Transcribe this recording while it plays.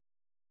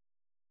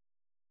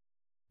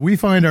We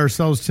find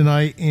ourselves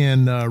tonight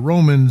in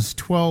Romans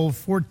 12,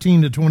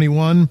 14 to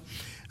 21.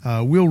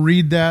 We'll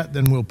read that,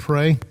 then we'll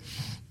pray.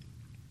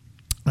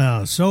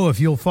 So if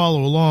you'll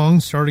follow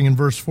along, starting in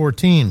verse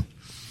 14.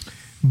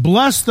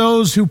 Bless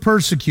those who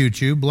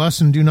persecute you,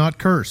 bless and do not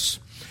curse.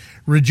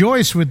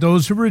 Rejoice with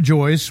those who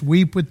rejoice,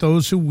 weep with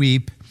those who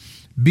weep.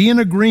 Be in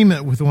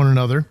agreement with one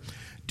another.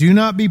 Do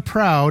not be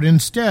proud,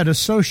 instead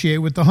associate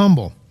with the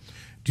humble.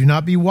 Do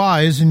not be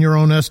wise in your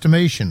own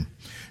estimation.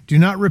 Do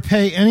not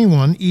repay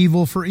anyone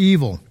evil for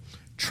evil.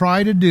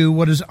 Try to do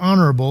what is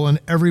honorable in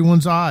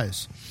everyone's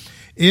eyes.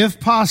 If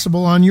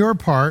possible, on your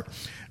part,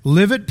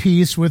 live at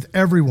peace with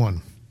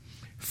everyone.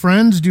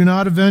 Friends, do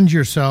not avenge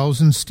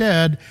yourselves.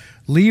 Instead,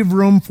 leave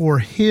room for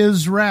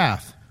his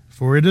wrath.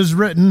 For it is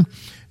written,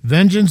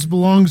 vengeance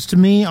belongs to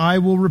me, I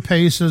will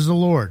repay, says the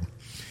Lord.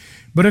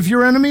 But if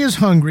your enemy is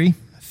hungry,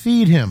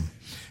 feed him.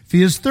 If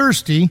he is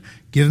thirsty,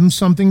 give him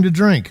something to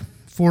drink.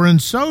 For in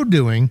so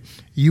doing,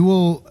 you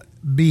will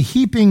be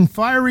heaping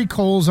fiery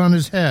coals on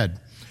his head.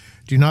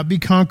 Do not be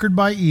conquered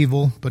by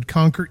evil, but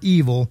conquer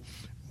evil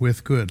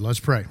with good. Let's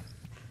pray.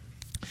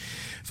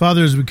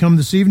 Father, as we come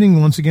this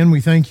evening, once again, we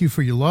thank you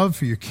for your love,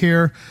 for your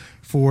care,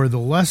 for the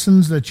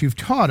lessons that you've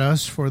taught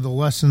us, for the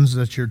lessons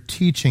that you're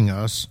teaching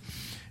us.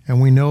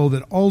 And we know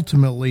that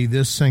ultimately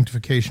this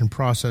sanctification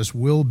process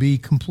will be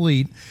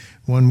complete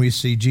when we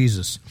see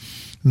Jesus.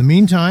 In the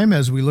meantime,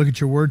 as we look at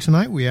your word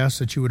tonight, we ask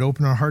that you would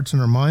open our hearts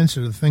and our minds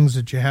to the things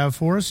that you have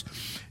for us,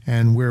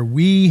 and where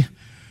we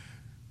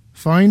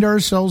find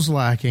ourselves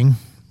lacking,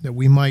 that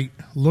we might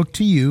look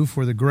to you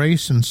for the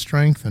grace and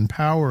strength and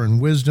power and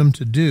wisdom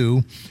to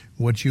do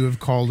what you have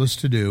called us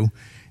to do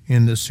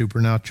in this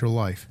supernatural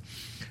life.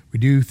 We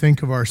do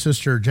think of our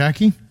sister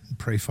Jackie.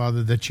 Pray,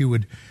 Father, that you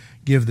would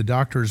give the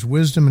doctors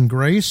wisdom and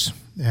grace,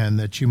 and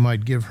that you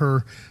might give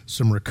her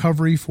some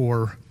recovery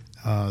for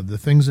the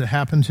things that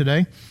happened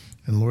today.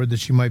 And Lord, that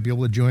she might be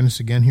able to join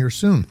us again here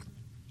soon.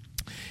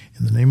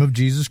 In the name of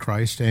Jesus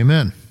Christ,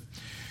 amen.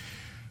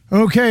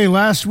 Okay,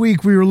 last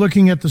week we were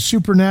looking at the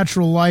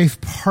supernatural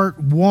life part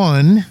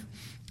 1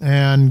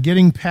 and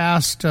getting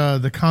past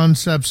the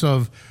concepts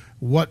of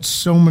what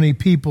so many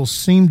people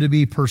seem to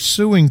be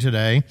pursuing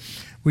today.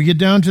 We get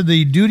down to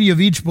the duty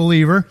of each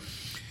believer.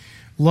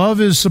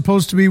 Love is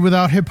supposed to be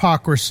without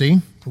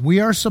hypocrisy. We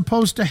are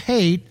supposed to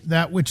hate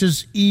that which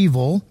is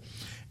evil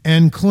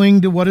and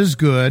cling to what is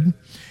good.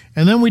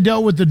 And then we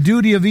dealt with the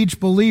duty of each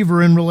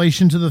believer in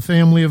relation to the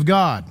family of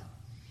God.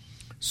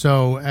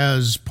 So,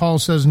 as Paul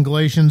says in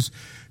Galatians,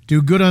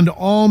 do good unto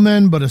all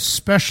men, but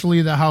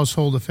especially the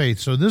household of faith.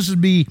 So this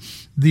would be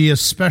the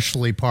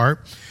especially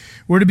part.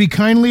 We're to be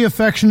kindly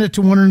affectionate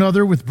to one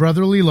another with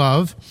brotherly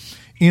love,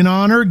 in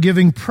honor,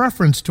 giving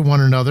preference to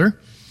one another.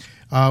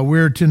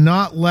 We're to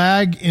not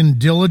lag in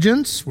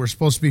diligence. We're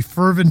supposed to be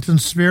fervent in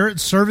spirit,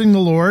 serving the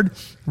Lord,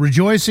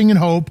 rejoicing in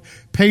hope,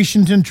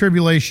 patient in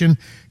tribulation,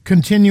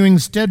 continuing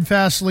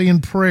steadfastly in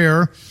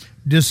prayer,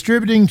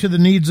 distributing to the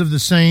needs of the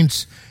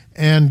saints,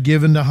 and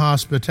given to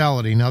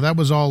hospitality. Now, that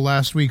was all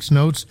last week's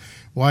notes.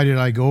 Why did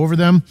I go over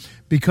them?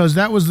 Because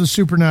that was the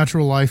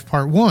supernatural life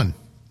part 1.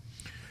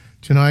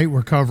 Tonight,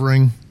 we're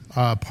covering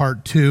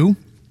part 2.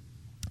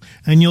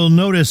 And you'll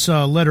notice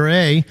letter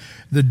A,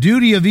 the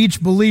duty of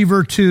each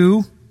believer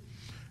to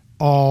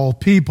all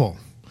people.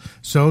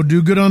 So,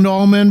 do good unto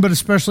all men, but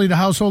especially the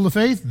household of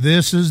faith.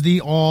 This is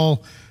the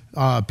all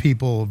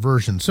people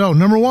version. So,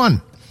 number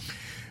 1,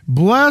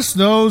 bless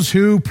those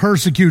who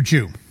persecute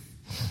you.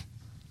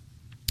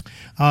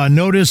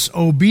 Notice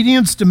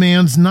obedience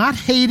demands not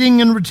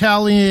hating and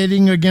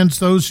retaliating against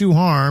those who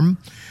harm,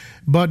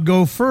 but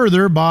go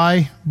further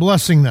by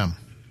blessing them.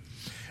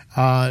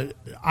 I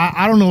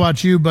don't know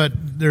about you, but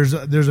there's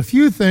a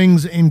few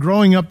things in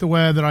growing up the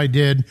way that I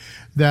did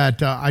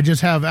that I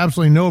just have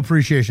absolutely no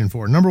appreciation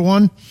for. Number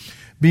 1,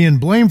 being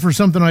blamed for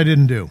something I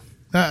didn't do.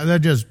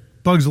 That just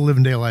bugs the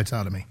living daylights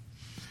out of me.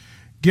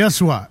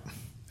 Guess what?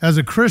 As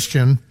a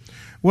Christian,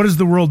 what does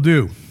the world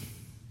do?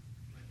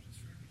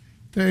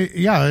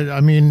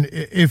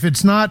 If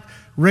it's not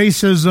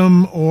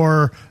racism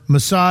or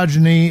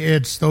misogyny,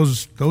 it's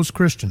those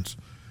Christians.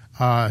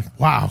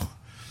 Wow.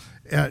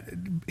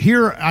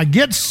 Here I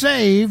get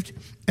saved,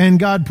 and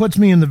God puts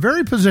me in the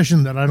very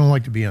position that I don't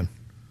like to be in.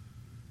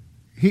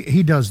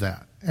 He does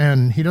that,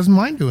 and he doesn't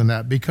mind doing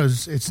that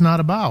because it's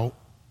not about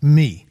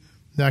me,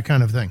 that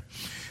kind of thing.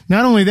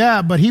 Not only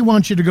that, but he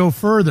wants you to go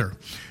further.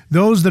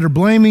 Those that are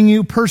blaming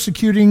you,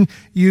 persecuting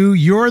you,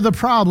 you're the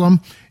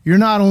problem. You're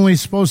not only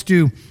supposed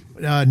to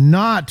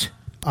not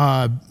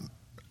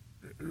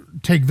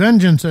take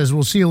vengeance, as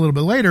we'll see a little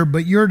bit later,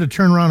 but you're to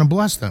turn around and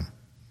bless them.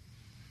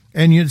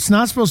 And it's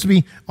not supposed to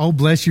be, oh,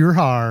 bless your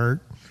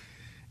heart.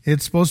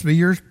 It's supposed to be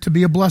you're to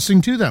be a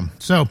blessing to them.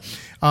 So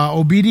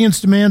obedience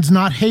demands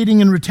not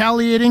hating and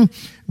retaliating,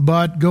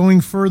 but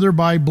going further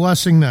by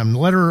blessing them.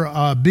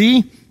 Letter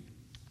B,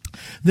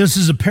 this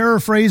is a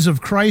paraphrase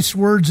of Christ's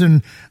words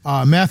in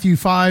Matthew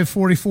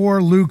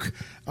 5:44, Luke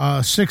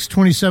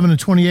 6:27 and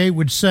 28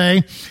 would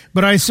say,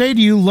 "But I say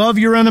to you, love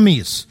your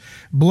enemies.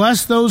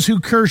 Bless those who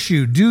curse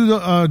you.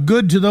 Do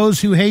good to those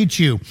who hate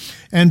you.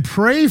 And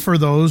pray for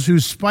those who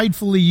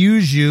spitefully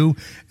use you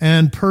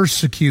and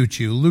persecute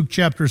you." Luke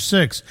chapter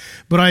 6.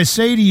 "But I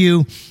say to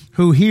you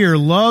who hear,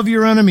 love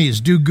your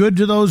enemies. Do good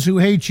to those who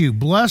hate you.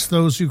 Bless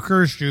those who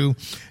curse you.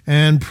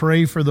 And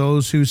pray for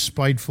those who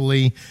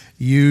spitefully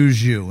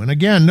use you." And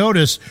again,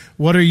 notice,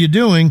 what are you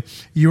doing?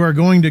 You are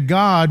going to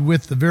God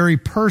with the very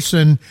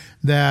person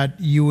that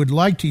you would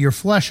like to, your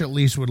flesh at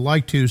least, would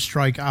like to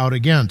strike out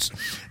against.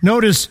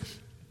 Notice,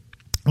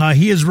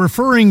 he is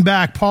referring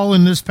back, Paul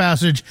in this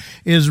passage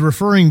is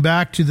referring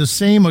back to the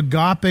same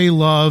agape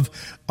love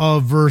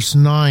of verse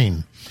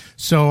 9.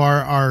 So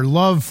our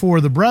love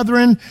for the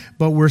brethren,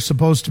 but we're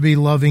supposed to be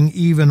loving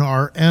even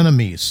our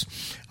enemies.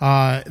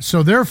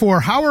 So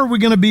therefore, how are we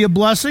going to be a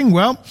blessing?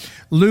 Well,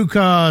 Luke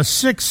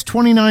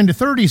 6:29 to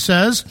 30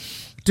 says,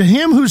 "To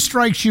him who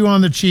strikes you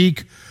on the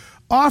cheek,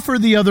 offer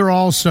the other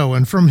also,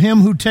 and from him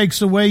who takes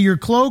away your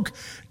cloak,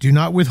 do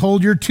not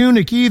withhold your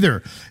tunic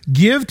either.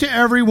 Give to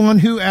everyone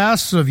who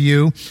asks of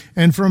you,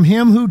 and from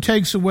him who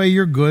takes away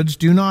your goods,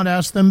 do not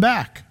ask them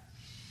back."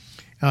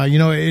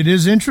 It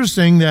is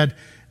interesting that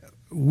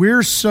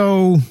we're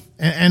so,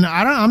 and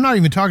I'm not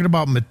even talking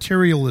about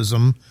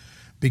materialism,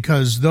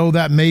 because though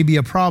that may be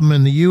a problem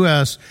in the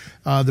U.S.,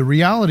 the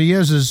reality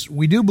is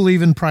we do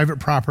believe in private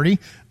property,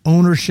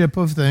 ownership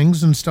of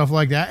things and stuff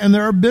like that, and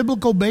there are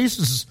biblical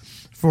bases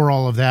for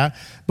all of that.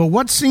 But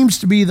what seems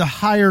to be the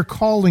higher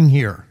calling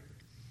here?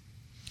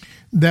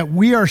 That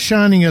we are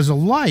shining as a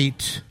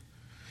light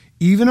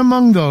even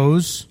among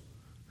those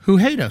who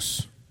hate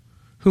us,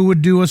 who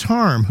would do us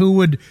harm, who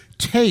would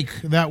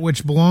take that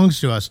which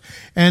belongs to us.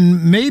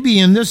 And maybe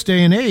in this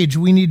day and age,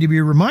 we need to be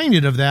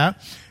reminded of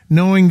that,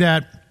 knowing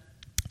that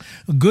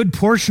a good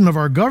portion of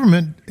our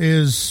government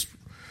is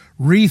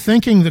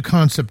rethinking the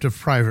concept of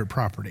private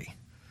property.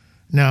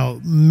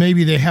 Now,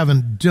 maybe they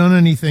haven't done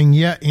anything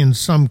yet in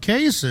some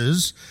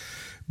cases,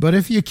 but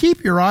if you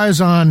keep your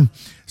eyes on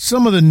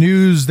some of the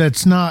news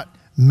that's not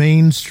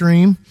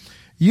mainstream,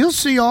 you'll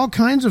see all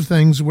kinds of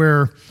things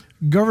where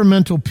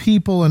governmental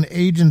people and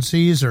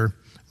agencies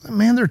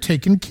they're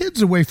taking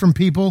kids away from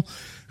people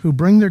who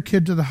bring their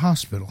kid to the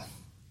hospital.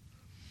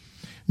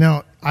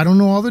 Now, I don't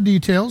know all the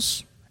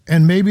details,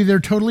 and maybe they're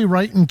totally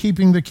right in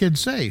keeping the kid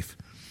safe.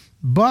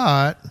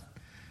 But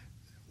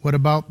what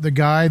about the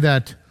guy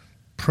that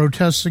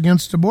protests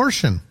against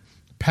abortion?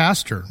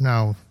 Pastor.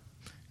 Now,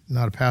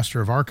 not a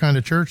pastor of our kind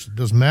of church, it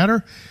doesn't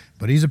matter,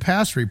 but he's a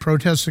pastor. He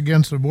protests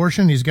against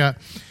abortion. He's got,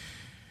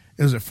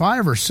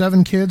 5 or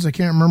 7 kids? I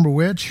can't remember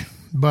which,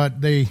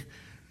 but they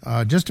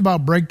just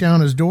about break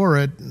down his door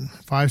at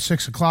 5,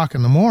 6 o'clock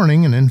in the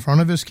morning, and in front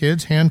of his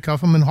kids,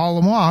 handcuff them and haul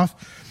them off,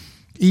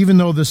 even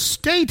though the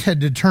state had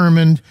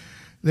determined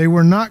they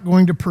were not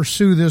going to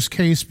pursue this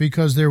case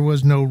because there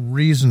was no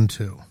reason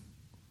to.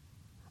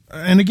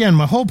 And again,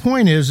 my whole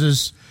point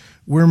is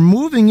we're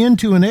moving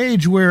into an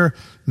age where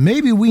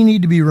maybe we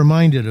need to be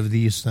reminded of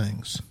these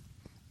things,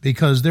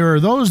 because there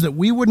are those that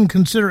we wouldn't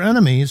consider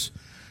enemies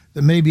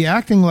that may be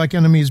acting like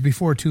enemies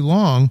before too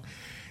long,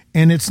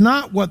 and it's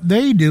not what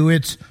they do,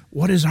 it's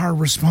what is our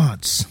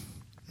response.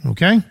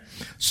 Okay?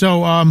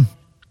 So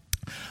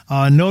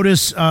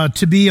notice,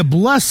 to be a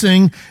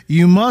blessing,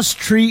 you must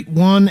treat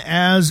one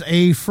as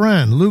a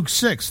friend. Luke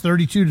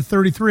 6:32 to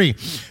 33.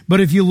 "But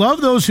if you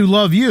love those who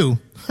love you,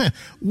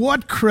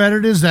 what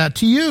credit is that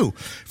to you?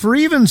 For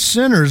even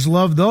sinners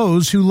love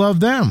those who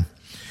love them.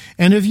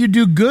 And if you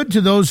do good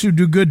to those who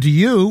do good to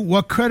you,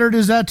 what credit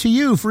is that to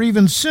you? For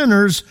even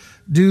sinners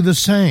do the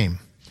same."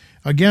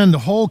 Again, the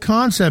whole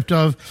concept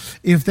of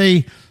if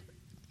they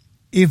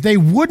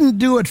wouldn't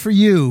do it for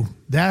you,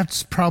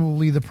 that's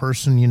probably the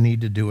person you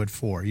need to do it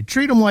for. You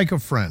treat them like a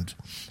friend.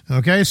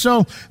 Okay,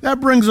 so that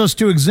brings us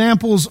to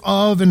examples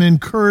of an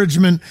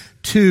encouragement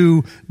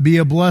to be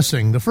a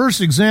blessing. The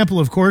first example,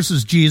 of course,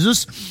 is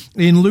Jesus.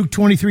 In Luke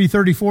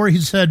 23:34,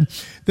 he said,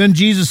 "Then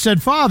Jesus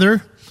said,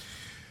 'Father,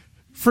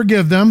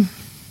 forgive them,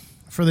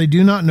 for they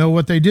do not know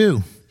what they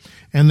do.'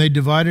 And they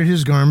divided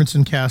his garments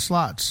and cast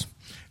lots."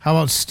 How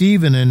about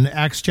Stephen in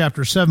Acts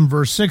chapter 7,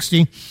 verse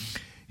 60?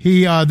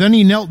 Then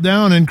he knelt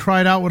down and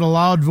cried out with a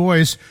loud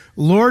voice,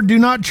 "Lord, do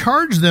not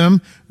charge them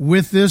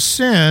with this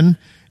sin."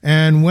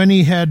 And when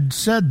he had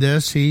said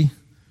this, he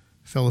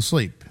fell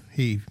asleep.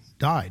 He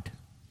died.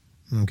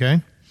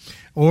 Okay?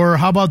 Or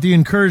how about the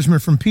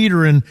encouragement from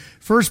Peter in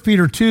 1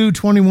 Peter 2,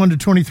 21 to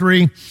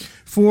 23?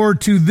 "For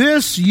to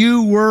this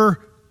you were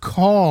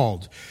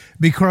called,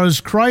 because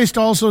Christ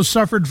also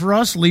suffered for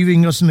us,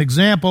 leaving us an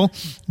example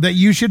that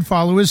you should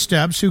follow his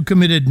steps, who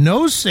committed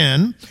no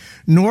sin,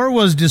 nor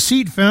was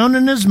deceit found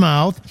in his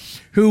mouth,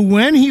 who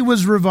when he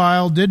was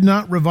reviled did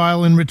not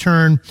revile in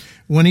return,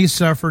 when he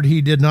suffered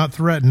he did not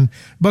threaten,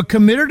 but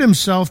committed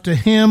himself to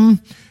him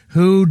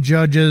who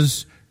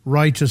judges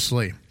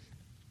righteously."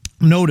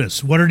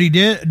 Notice, what did he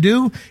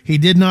do? He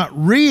did not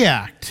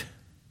react,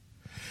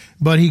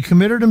 but he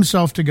committed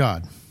himself to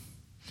God.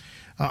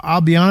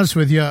 I'll be honest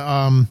with you,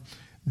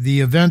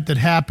 the event that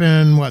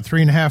happened,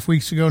 3.5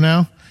 weeks ago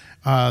now,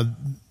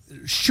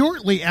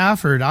 Shortly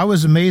after, I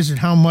was amazed at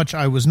how much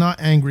I was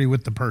not angry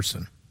with the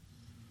person.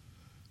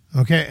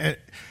 Okay,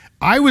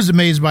 I was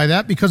amazed by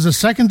that because the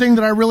second thing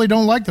that I really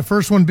don't like, the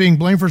first one being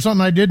blamed for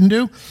something I didn't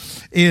do,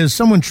 is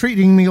someone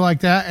treating me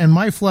like that, and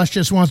my flesh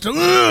just wants to,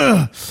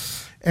 ugh!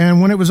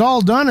 And when it was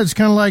all done, it's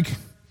kind of like,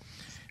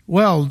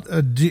 well,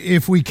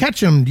 if we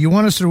catch him, do you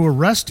want us to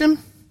arrest him?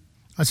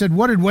 I said,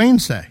 what did Wayne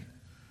say?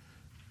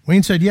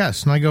 Wayne said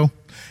yes, and I go,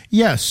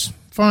 yes,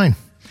 fine.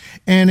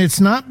 And it's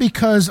not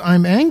because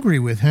I'm angry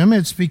with him,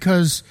 it's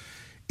because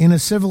in a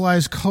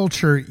civilized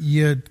culture,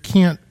 you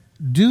can't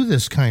do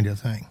this kind of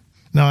thing.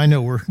 Now, I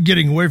know we're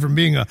getting away from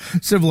being a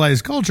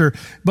civilized culture,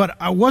 but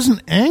I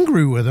wasn't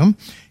angry with him.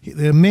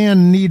 The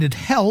man needed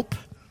help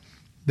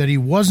that he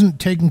wasn't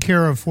taking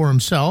care of for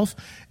himself,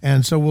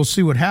 and so we'll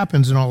see what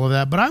happens and all of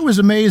that. But I was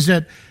amazed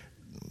at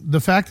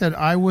the fact that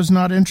I was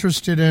not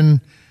interested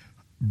in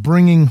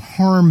bringing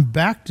harm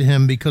back to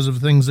him because of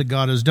things that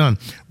God has done.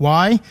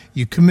 Why?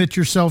 You commit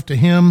yourself to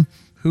him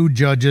who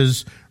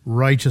judges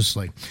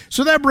righteously.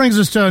 So that brings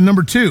us to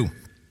number 2.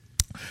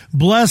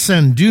 Bless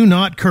and do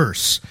not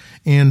curse.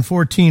 In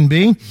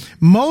 14b,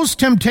 most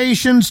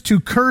temptations to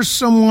curse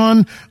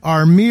someone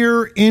are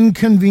mere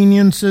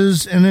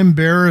inconveniences and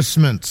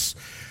embarrassments.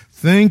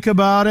 Think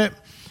about it.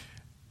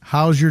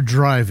 How's your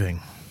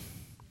driving?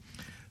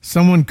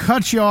 Someone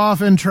cuts you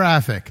off in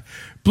traffic.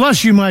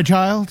 Bless you, my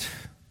child.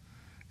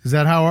 Is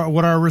that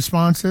what our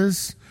response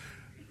is?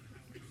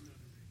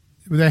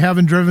 They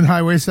haven't driven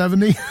Highway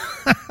 70?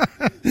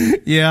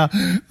 Yeah.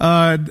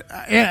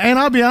 And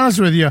I'll be honest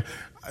with you,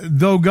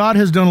 though God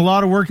has done a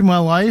lot of work in my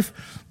life,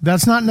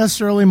 that's not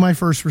necessarily my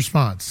first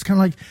response. It's kind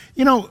of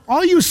like,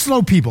 all you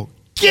slow people,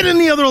 get in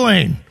the other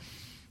lane.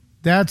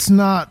 That's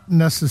not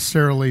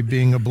necessarily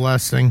being a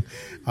blessing.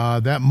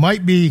 That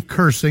might be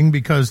cursing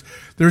because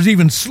there's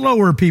even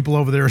slower people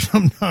over there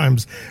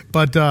sometimes.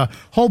 But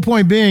whole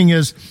point being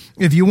is,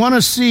 if you want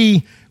to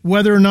see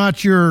whether or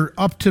not you're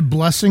up to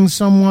blessing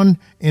someone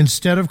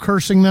instead of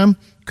cursing them,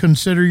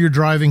 consider your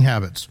driving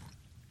habits.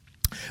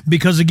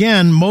 Because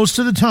again, most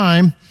of the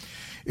time,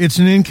 it's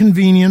an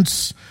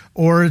inconvenience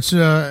or it's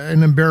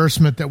an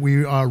embarrassment that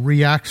we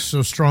react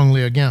so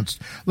strongly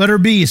against. Letter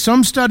B,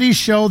 some studies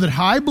show that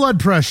high blood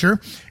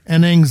pressure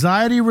and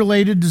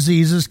anxiety-related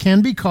diseases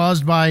can be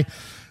caused by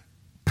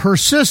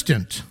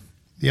persistent,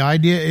 the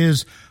idea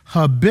is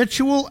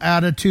habitual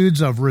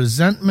attitudes of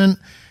resentment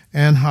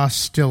and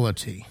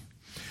hostility.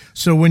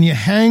 So when you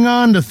hang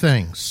on to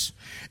things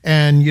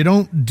and you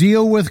don't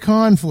deal with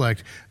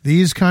conflict,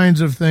 these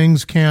kinds of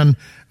things can,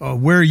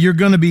 where you're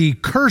going to be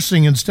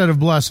cursing instead of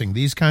blessing,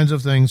 these kinds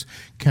of things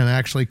can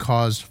actually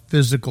cause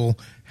physical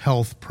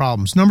health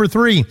problems. Number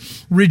 3,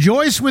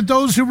 rejoice with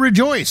those who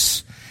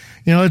rejoice.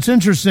 It's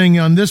interesting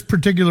on this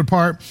particular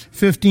part,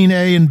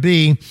 15a and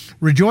b,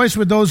 rejoice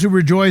with those who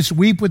rejoice,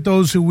 weep with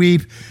those who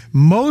weep.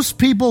 Most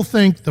people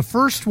think the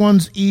first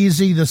one's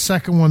easy, the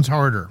second one's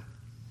harder.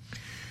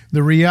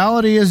 The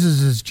reality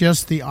is it's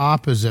just the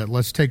opposite.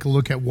 Let's take a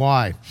look at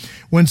why.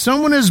 When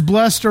someone is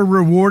blessed or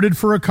rewarded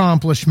for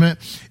accomplishment,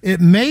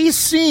 it may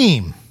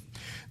seem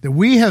that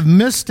we have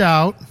missed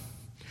out,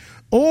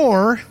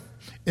 or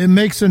it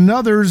makes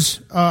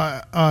the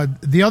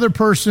other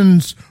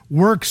person's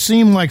work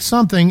seem like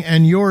something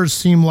and yours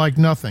seem like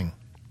nothing.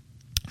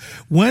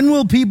 When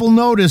will people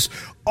notice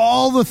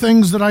all the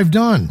things that I've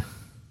done?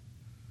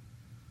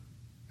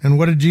 And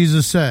what did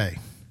Jesus say?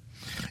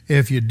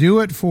 If you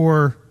do it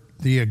for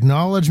the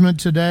acknowledgement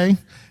today,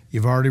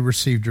 you've already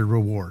received your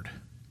reward.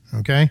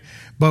 Okay?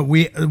 But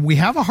we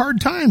have a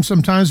hard time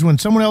sometimes when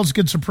someone else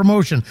gets a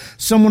promotion,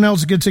 someone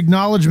else gets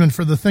acknowledgement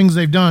for the things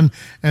they've done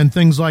and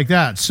things like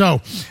that. So,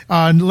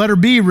 letter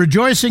B,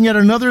 rejoicing at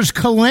another's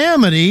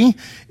calamity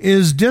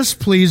is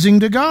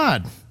displeasing to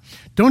God.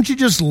 Don't you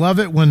just love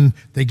it when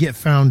they get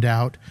found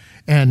out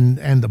and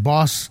the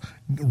boss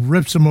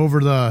rips them over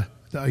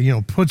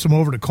puts them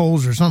over the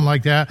coals or something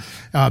like that,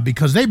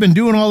 because they've been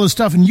doing all this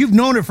stuff and you've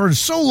known it for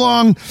so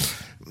long.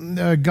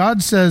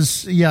 God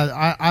says,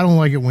 I don't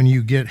like it when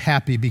you get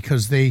happy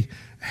because they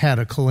had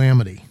a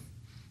calamity.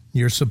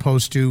 You're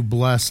supposed to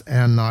bless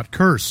and not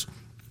curse.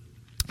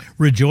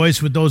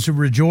 Rejoice with those who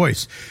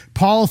rejoice.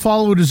 Paul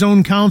followed his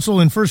own counsel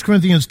in 1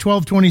 Corinthians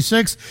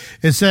 12:26.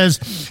 It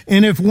says,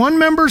 and if one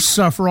member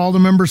suffer, all the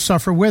members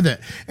suffer with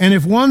it. And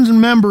if one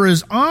member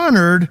is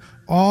honored,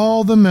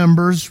 all the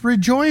members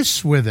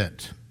rejoice with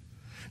it.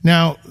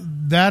 Now,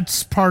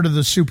 that's part of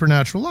the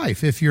supernatural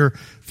life. If you're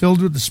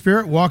filled with the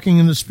Spirit, walking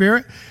in the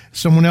Spirit,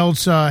 someone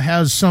else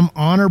has some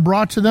honor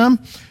brought to them,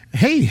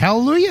 hey,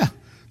 hallelujah.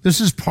 This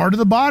is part of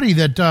the body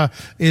that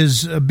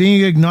is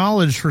being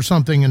acknowledged for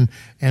something,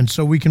 and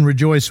so we can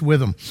rejoice with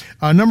them.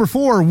 Number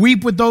 4,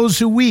 weep with those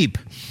who weep.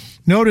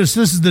 Notice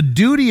this is the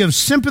duty of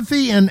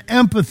sympathy and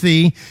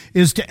empathy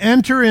is to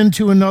enter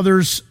into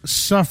another's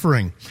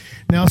suffering.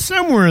 Now,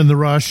 somewhere in the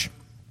rush,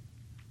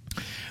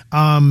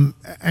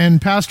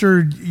 and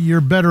Pastor, you're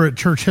better at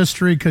church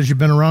history because you've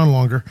been around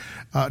longer.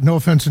 No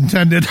offense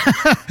intended.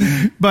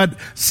 But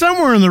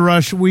somewhere in the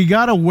rush, we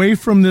got away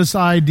from this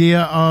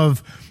idea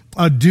of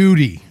a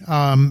duty.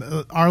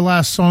 Our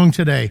last song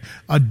today,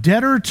 a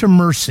debtor to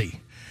mercy.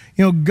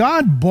 You know,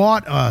 God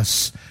bought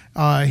us.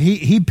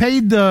 He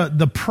paid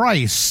the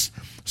price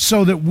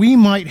so that we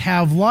might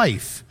have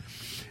life.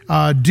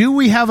 Do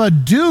we have a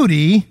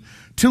duty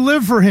to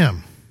live for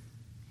him?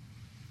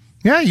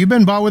 Yeah, you've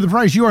been bought with a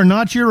price. You are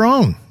not your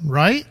own,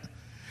 right?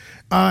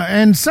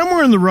 And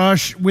somewhere in the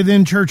rush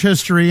within church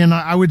history, and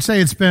I would say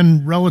it's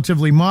been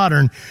relatively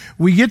modern,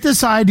 we get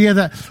this idea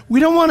that we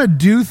don't want to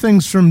do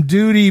things from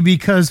duty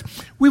because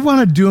we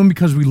want to do them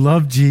because we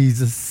love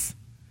Jesus.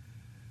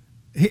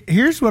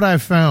 Here's what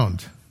I've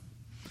found.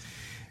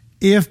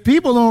 If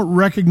people don't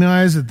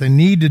recognize that they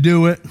need to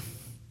do it,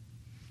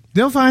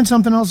 they'll find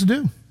something else to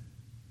do.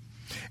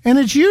 And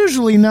it's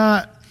usually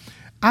not,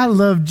 I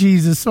love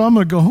Jesus, so I'm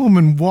going to go home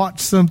and watch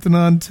something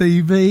on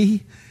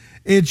TV.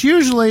 It's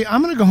usually,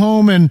 I'm going to go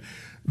home and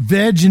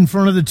veg in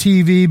front of the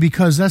TV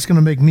because that's going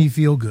to make me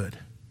feel good.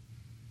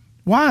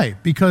 Why?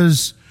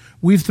 Because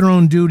we've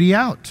thrown duty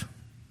out.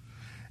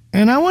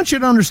 And I want you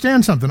to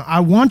understand something.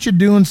 I want you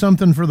doing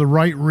something for the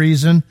right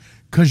reason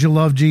because you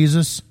love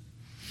Jesus.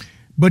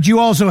 But you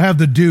also have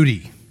the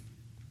duty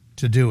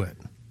to do it.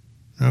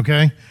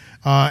 Okay?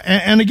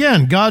 And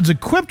again, God's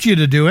equipped you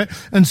to do it,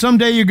 and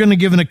someday you're going to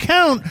give an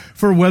account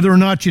for whether or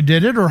not you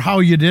did it or how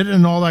you did it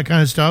and all that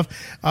kind of stuff.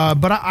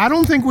 But I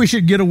don't think we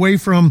should get away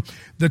from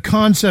the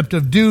concept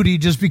of duty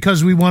just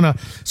because we want to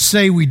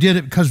say we did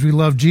it because we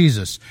love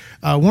Jesus.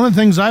 One of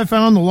the things I've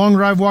found the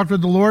longer I've walked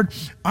with the Lord,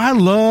 I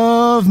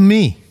love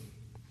me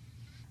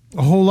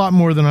a whole lot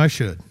more than I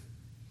should.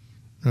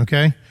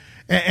 Okay?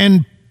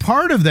 And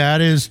part of that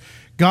is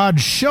God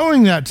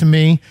showing that to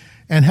me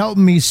and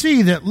helping me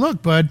see that,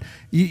 look, bud,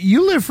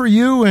 you live for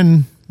you,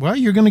 and, well,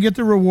 you're going to get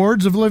the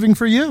rewards of living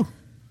for you.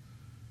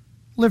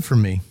 Live for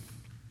me.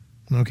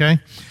 Okay?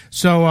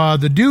 So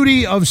the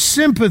duty of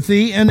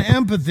sympathy and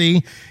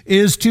empathy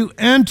is to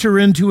enter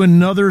into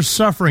another's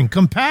suffering.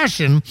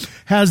 Compassion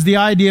has the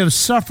idea of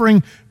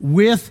suffering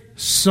with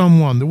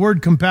someone. The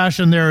word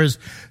compassion there is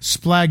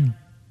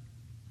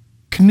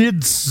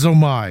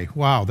splagchnizomai.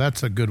 Wow,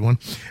 that's a good one.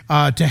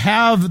 To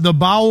have the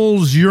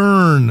bowels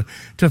yearn,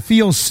 to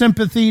feel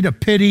sympathy, to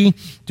pity,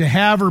 to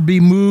have or be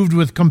moved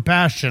with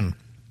compassion.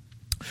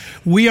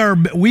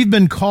 We've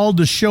been called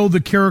to show the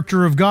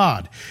character of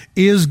God.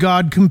 Is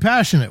God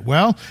compassionate?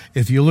 Well,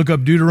 if you look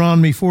up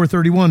Deuteronomy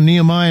 4:31,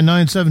 Nehemiah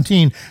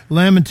 9:17,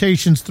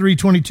 Lamentations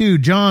 3:22,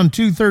 John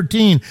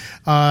 2:13,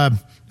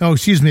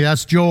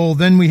 that's Joel.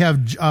 Then we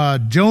have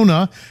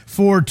Jonah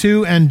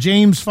 4:2 and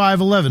James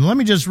 5:11. Let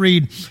me just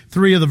read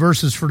 3 of the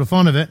verses for the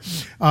fun of it.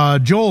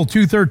 Joel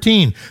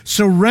 2:13.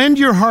 So rend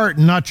your heart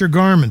and not your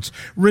garments.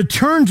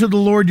 Return to the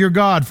Lord your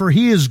God, for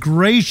he is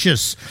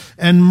gracious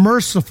and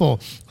merciful,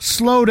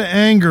 slow to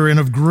anger and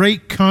of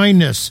great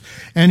kindness,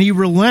 and he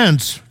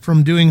relents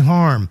from doing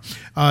harm.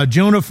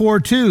 Jonah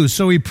 4:2.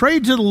 So he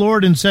prayed to the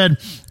Lord and said,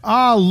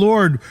 Ah,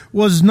 Lord,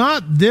 was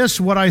not this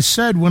what I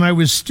said when I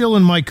was still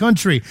in my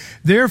country?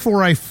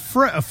 Therefore I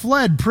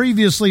fled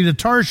previously to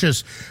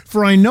Tarshish,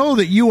 for I know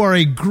that you are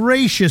a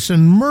gracious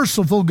and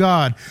merciful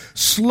God,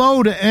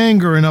 slow to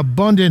anger and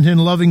abundant in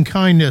loving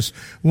kindness,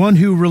 one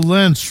who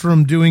relents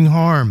from doing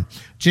harm.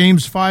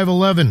 James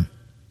 5:11.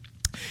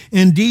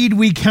 Indeed,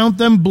 we count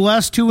them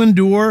blessed who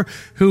endure,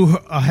 who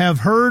have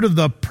heard of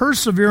the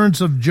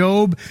perseverance of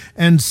Job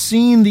and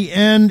seen the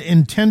end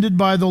intended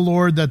by the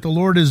Lord, that the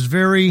Lord is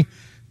very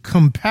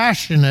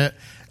compassionate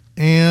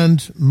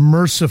and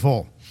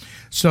merciful.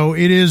 So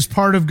it is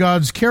part of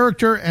God's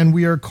character, and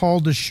we are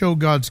called to show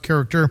God's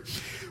character.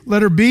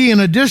 Letter B, in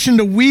addition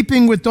to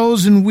weeping with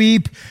those who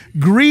weep,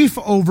 grief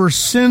over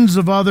sins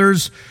of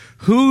others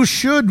who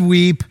should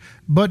weep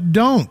but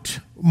don't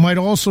might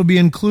also be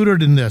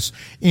included in this.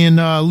 In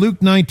Luke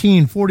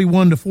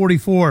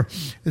 19:41-44,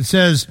 it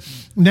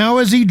says, Now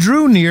as he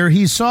drew near,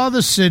 he saw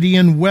the city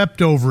and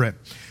wept over it,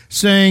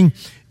 saying,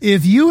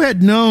 If you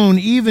had known,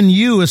 even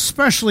you,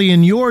 especially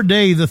in your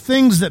day, the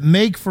things that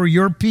make for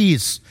your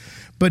peace,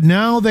 but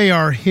now they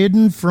are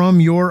hidden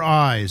from your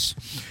eyes.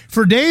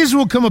 For days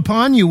will come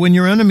upon you when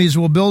your enemies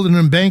will build an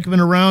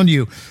embankment around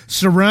you,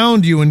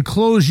 surround you, and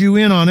close you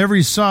in on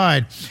every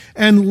side,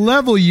 and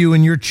level you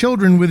and your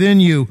children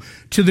within you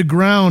to the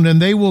ground, and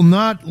they will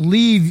not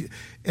leave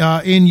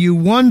in you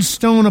one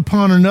stone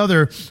upon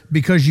another,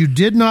 because you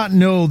did not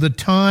know the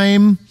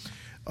time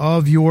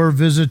of your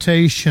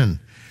visitation.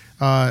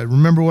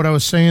 Remember what I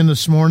was saying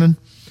this morning?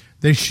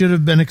 They should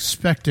have been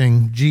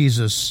expecting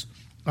Jesus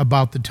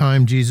about the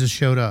time Jesus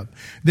showed up.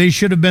 They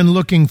should have been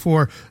looking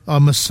for a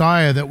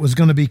Messiah that was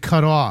going to be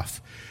cut off.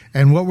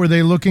 And what were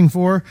they looking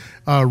for?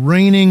 A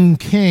reigning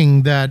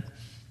king that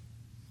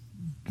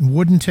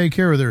wouldn't take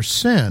care of their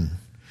sin.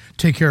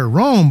 Take care of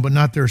Rome, but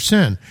not their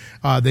sin.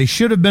 They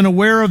should have been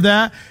aware of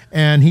that.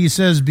 And he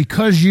says,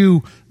 because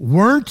you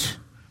weren't,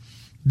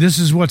 this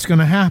is what's going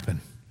to happen.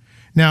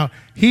 Now,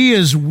 he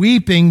is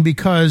weeping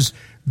because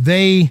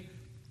they,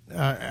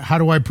 how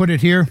do I put it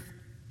here?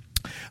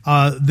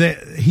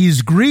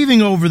 He's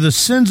grieving over the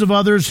sins of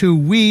others who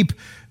weep,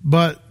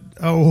 but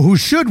who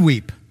should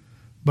weep,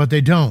 but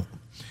they don't.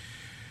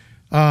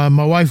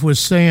 My wife was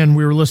saying,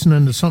 we were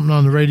listening to something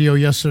on the radio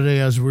yesterday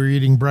as we were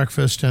eating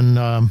breakfast,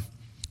 and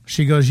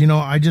she goes,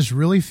 I just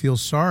really feel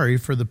sorry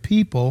for the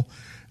people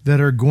that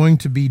are going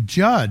to be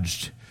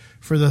judged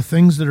for the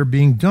things that are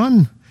being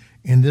done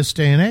in this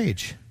day and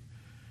age.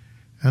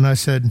 And I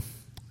said,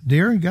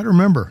 dear, you got to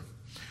remember,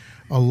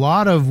 a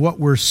lot of what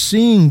we're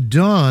seeing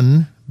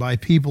done by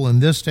people in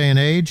this day and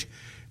age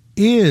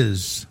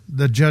is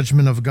the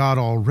judgment of God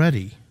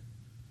already.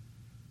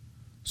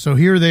 So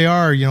here they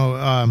are,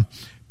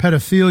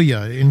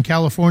 pedophilia in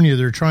California,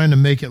 they're trying to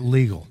make it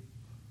legal.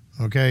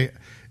 Okay?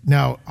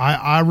 Now,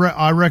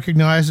 I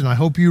recognize, and I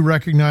hope you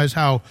recognize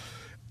how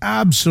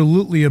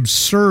absolutely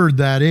absurd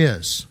that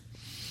is.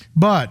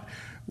 But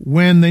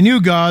when they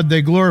knew God,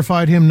 they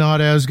glorified him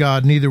not as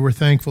God, neither were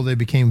thankful. They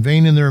became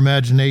vain in their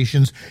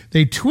imaginations.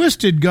 They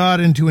twisted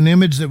God into an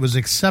image that was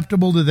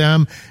acceptable to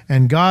them,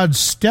 and God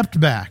stepped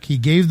back. He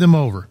gave them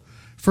over.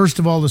 First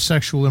of all, the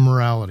sexual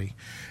immorality.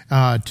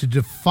 To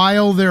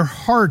defile their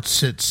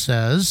hearts, it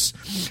says.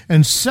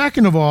 And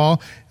second of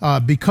all,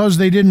 because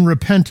they didn't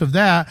repent of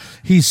that,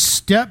 he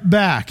stepped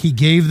back. He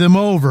gave them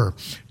over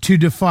to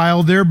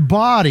defile their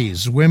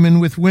bodies, women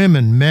with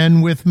women,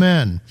 men with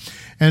men.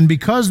 And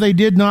because they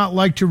did not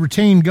like to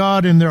retain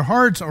God in their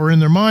hearts or in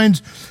their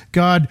minds,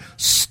 God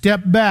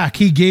stepped back.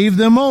 He gave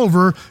them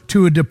over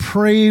to a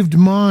depraved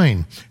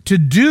mind to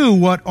do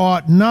what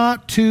ought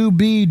not to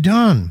be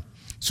done.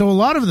 So a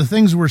lot of the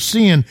things we're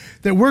seeing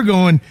that we're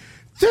going,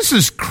 this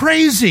is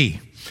crazy.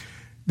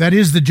 That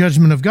is the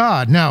judgment of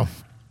God. Now,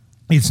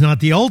 it's not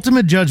the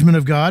ultimate judgment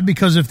of God,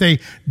 because if they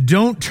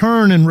don't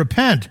turn and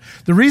repent,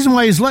 the reason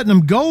why he's letting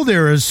them go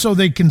there is so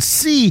they can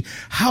see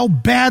how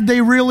bad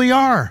they really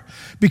are.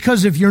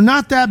 Because if you're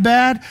not that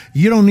bad,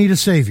 you don't need a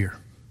Savior.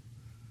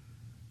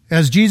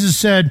 As Jesus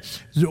said,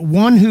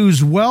 one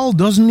who's well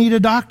doesn't need a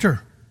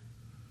doctor.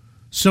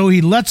 So he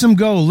lets them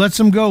go, lets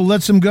them go,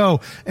 lets them go.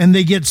 And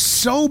they get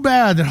so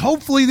bad that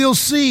hopefully they'll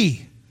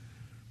see.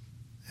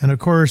 And of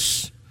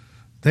course,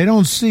 they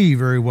don't see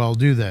very well,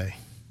 do they?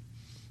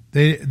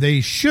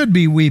 They should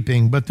be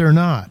weeping, but they're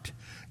not.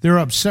 They're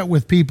upset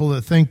with people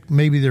that think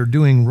maybe they're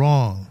doing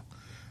wrong.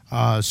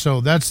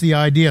 So that's the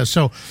idea.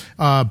 So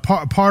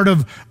part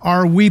of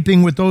our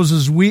weeping with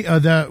those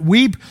that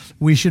weep,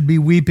 we should be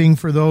weeping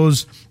for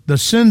the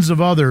sins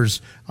of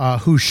others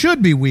who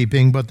should be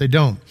weeping, but they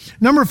don't.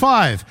 Number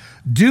 5,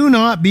 do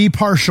not be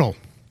partial.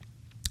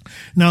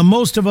 Now,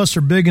 most of us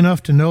are big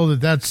enough to know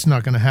that that's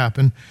not going to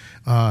happen.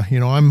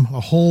 I'm a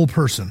whole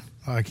person.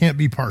 I can't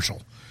be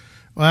partial.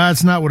 Well,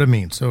 that's not what it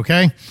means,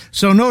 okay?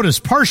 So notice,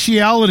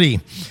 partiality.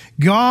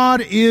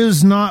 God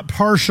is not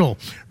partial.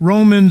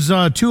 Romans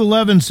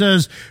 2:11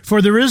 says,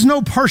 for there is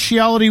no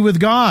partiality with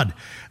God.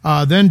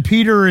 Then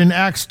Peter in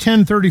Acts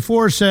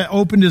 10:34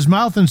 opened his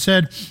mouth and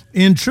said,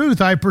 in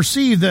truth, I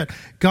perceive that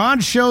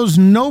God shows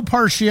no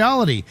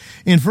partiality.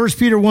 In 1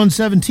 Peter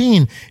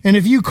 1:17, and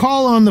if you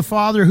call on the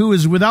Father who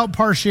is without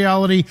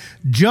partiality,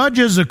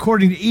 judges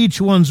according to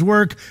each one's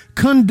work,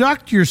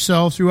 conduct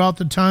yourself throughout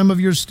the time of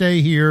your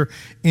stay here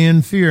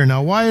in fear.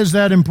 Now, why is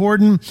that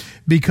important?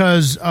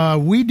 Because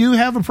we do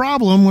have a problem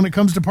when it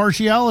comes to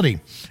partiality,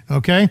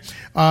 okay?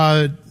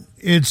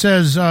 It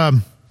says,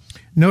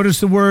 notice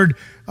the word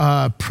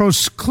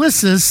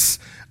proselysis,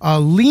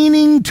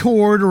 leaning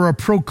toward, or a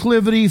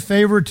proclivity,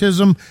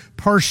 favoritism,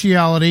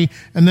 partiality,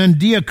 and then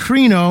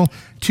diakrino,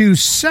 to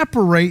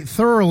separate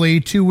thoroughly,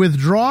 to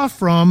withdraw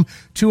from,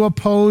 to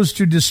oppose,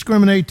 to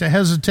discriminate, to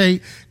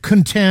hesitate,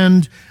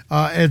 contend,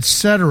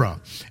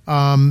 etc.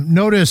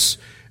 Notice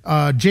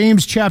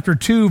James chapter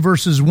 2,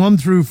 verses 1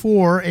 through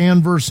 4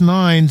 and verse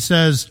 9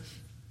 says,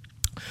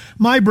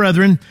 my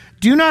brethren,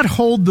 do not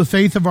hold the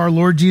faith of our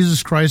Lord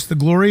Jesus Christ, the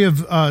glory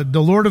of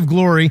the Lord of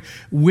glory,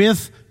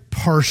 with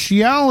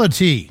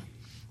partiality.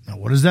 Now,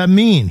 what does that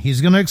mean?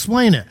 He's going to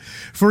explain it.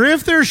 For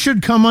if there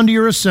should come unto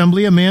your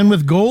assembly a man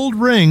with gold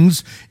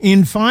rings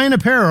in fine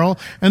apparel,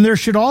 and there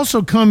should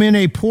also come in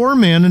a poor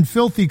man in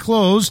filthy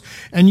clothes,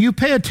 and you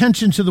pay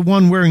attention to the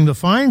one wearing the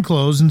fine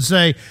clothes, and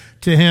say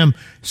to him,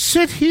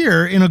 sit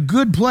here in a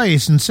good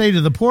place, and say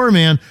to the poor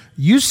man,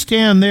 you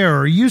stand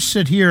there, or you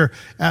sit here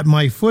at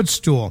my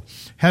footstool.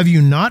 Have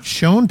you not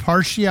shown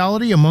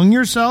partiality among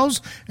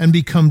yourselves and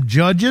become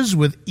judges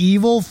with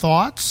evil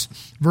thoughts?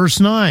 Verse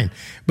 9,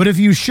 but if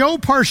you show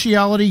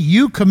partiality,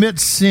 you commit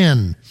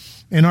sin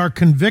and are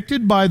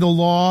convicted by the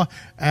law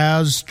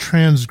as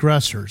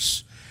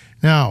transgressors.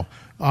 Now,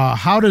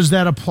 how does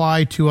that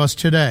apply to us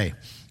today?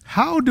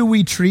 How do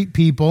we treat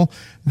people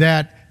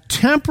that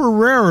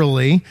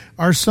temporarily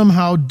are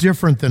somehow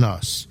different than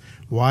us?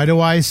 Why do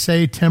I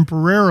say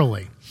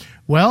temporarily?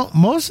 Well,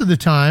 most of the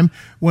time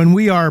when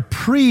we are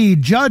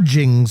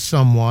prejudging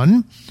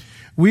someone,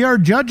 we are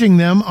judging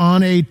them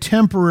on a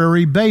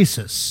temporary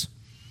basis.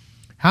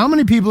 How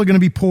many people are going to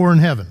be poor in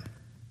heaven?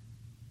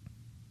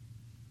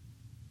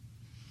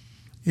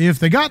 If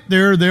they got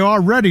there, they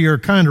already are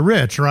kind of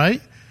rich, right?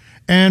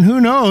 And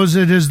who knows,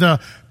 it is the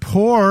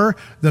poor,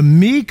 the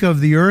meek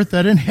of the earth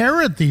that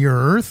inherit the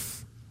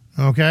earth,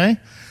 okay?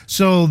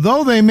 So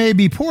though they may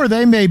be poor,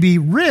 they may be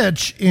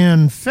rich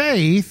in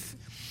faith,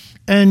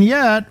 And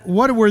yet,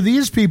 what were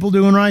these people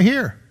doing right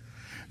here?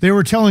 They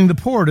were telling the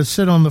poor to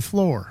sit on the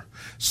floor,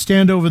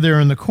 stand over there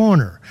in the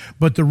corner.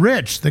 But the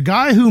rich, the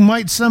guy who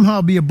might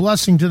somehow be a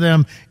blessing to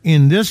them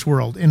in this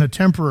world, in a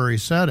temporary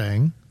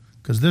setting,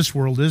 because this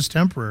world is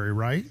temporary,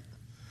 right?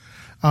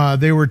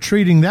 They were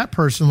treating that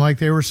person like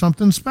they were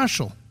something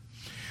special.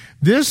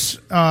 This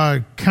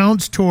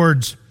counts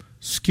towards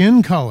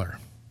skin color.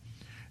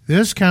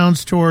 This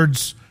counts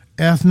towards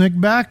ethnic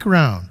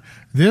background.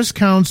 This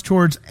counts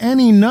towards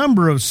any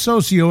number of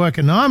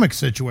socioeconomic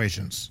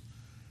situations.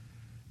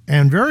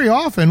 And very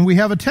often we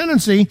have a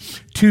tendency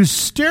to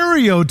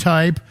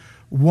stereotype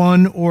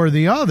one or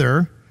the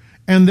other,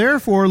 and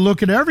therefore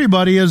look at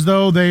everybody as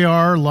though they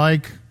are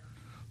like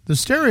the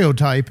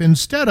stereotype,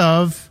 instead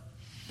of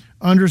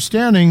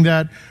understanding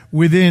that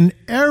within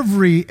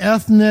every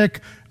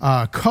ethnic,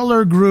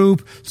 color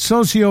group,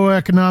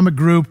 socioeconomic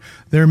group,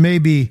 there may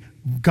be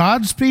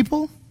God's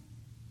people,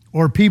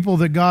 or people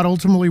that God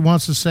ultimately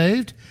wants to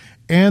save,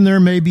 and there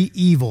may be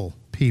evil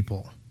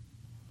people.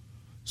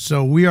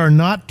 So we are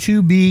not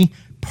to be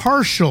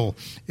partial,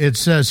 it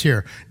says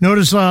here.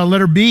 Notice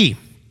letter B.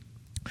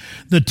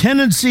 The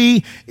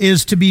tendency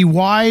is to be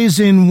wise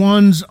in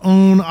one's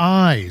own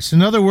eyes.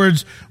 In other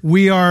words,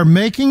 we are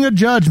making a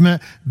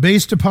judgment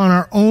based upon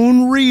our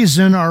own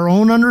reason, our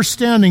own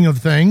understanding of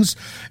things.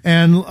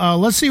 And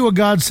let's see what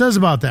God says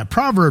about that.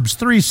 Proverbs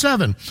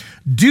 3:7.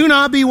 Do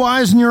not be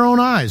wise in your own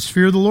eyes.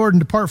 Fear the Lord and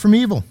depart from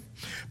evil.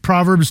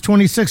 Proverbs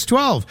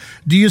 26:12.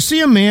 Do you see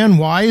a man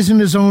wise in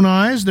his own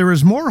eyes? There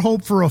is more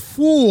hope for a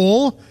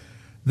fool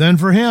than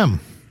for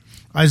him.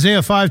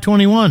 Isaiah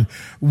 5:21.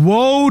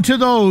 Woe to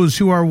those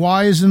who are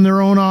wise in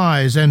their own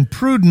eyes and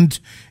prudent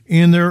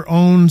in their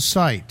own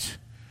sight.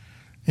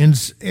 And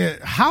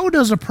how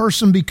does a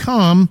person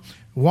become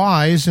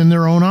wise in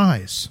their own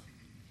eyes?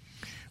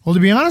 Well,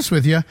 to be honest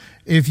with you,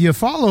 if you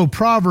follow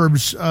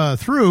Proverbs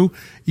through,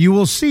 you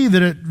will see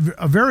that it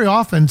very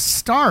often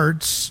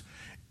starts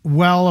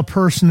while a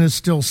person is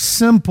still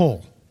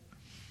simple.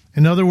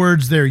 In other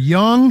words, they're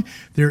young,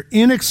 they're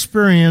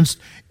inexperienced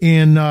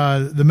in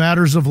the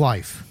matters of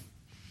life.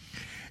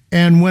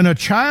 And when a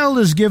child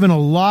is given a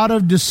lot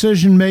of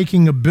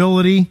decision-making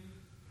ability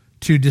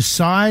to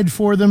decide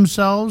for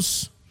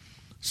themselves,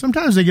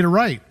 sometimes they get it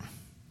right.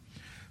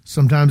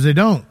 Sometimes they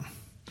don't.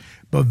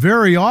 But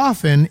very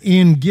often,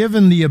 in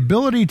given the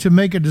ability to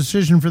make a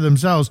decision for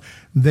themselves,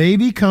 they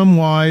become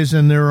wise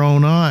in their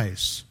own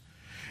eyes.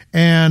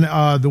 And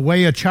the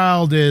way a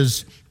child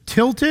is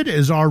tilted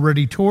is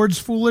already towards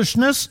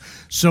foolishness.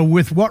 So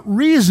with what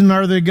reason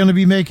are they going to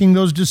be making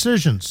those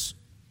decisions?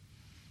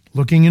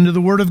 Looking into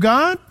the Word of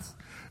God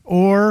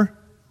or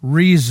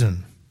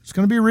reason? It's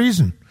going to be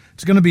reason.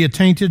 It's going to be a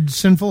tainted,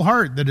 sinful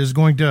heart that is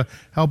going to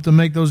help them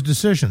make those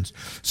decisions.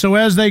 So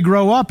as they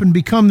grow up and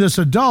become this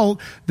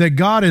adult that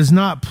God is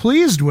not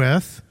pleased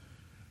with,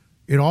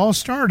 it all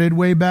started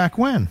way back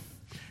when.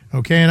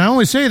 Okay, and I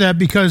only say that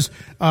because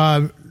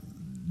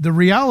the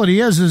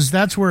reality is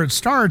that's where it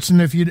starts,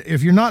 and if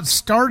you're not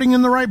starting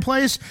in the right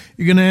place,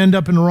 you're going to end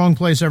up in the wrong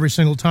place every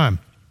single time.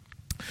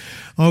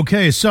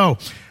 Okay, so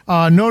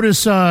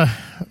notice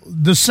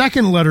the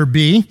second letter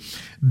B.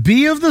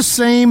 Be of the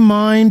same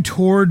mind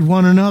toward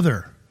one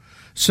another.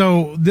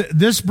 So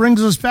this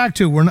brings us back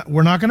to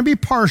we're not going to be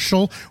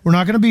partial. We're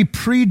not going to be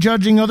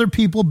prejudging other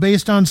people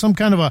based on some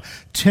kind of a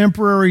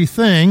temporary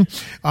thing.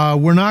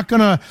 We're not going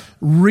to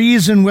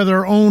reason with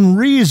our own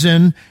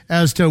reason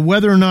as to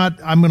whether or not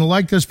I'm going to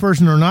like this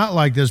person or not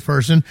like this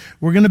person.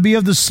 We're going to be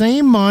of the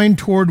same mind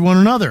toward one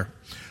another.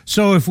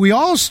 So if we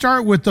all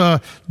start with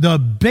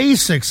the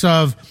basics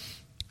of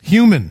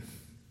human,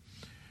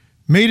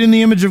 made in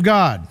the image of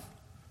God,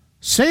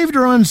 saved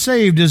or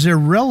unsaved is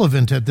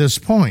irrelevant at this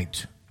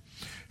point.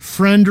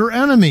 Friend or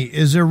enemy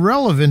is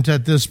irrelevant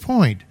at this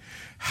point.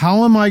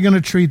 How am I going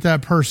to treat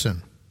that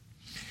person?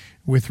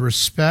 With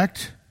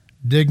respect,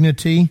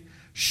 dignity,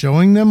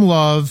 showing them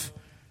love,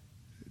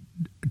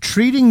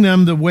 treating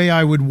them the way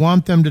I would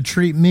want them to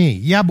treat me.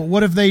 Yeah, but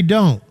what if they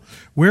don't?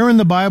 Where in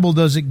the Bible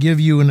does it give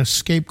you an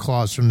escape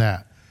clause from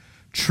that?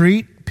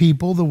 Treat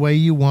people the way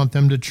you want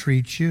them to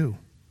treat you.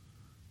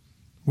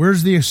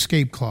 Where's the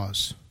escape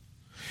clause?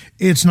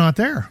 It's not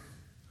there.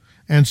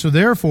 And so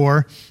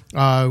therefore,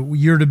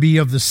 you're to be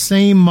of the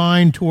same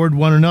mind toward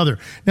one another.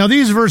 Now,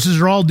 these verses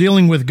are all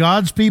dealing with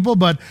God's people,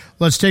 but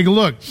let's take a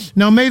look.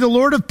 Now, may the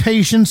Lord of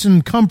patience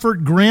and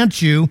comfort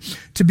grant you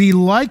to be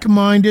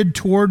like-minded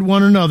toward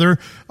one another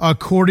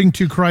according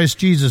to Christ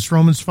Jesus.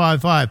 Romans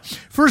 5:5.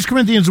 1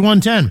 Corinthians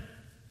 1:10.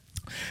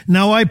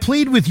 Now I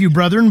plead with you,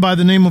 brethren, by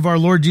the name of our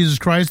Lord Jesus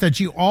Christ, that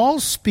you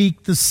all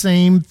speak the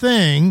same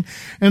thing,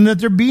 and that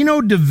there be no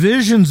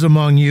divisions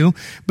among you,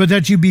 but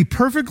that you be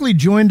perfectly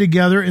joined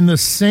together in the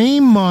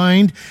same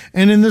mind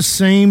and in the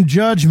same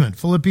judgment.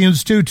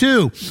 Philippians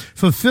 2:2.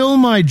 Fulfill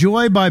my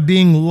joy by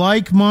being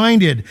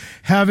like-minded,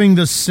 having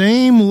the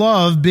same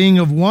love, being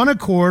of one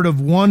accord, of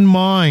one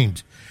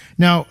mind.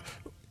 Now,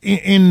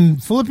 in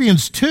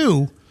Philippians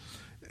 2,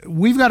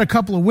 we've got a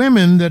couple of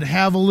women that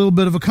have a little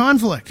bit of a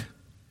conflict.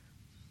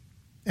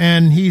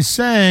 And he's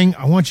saying,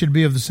 I want you to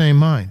be of the same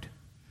mind.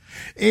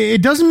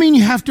 It doesn't mean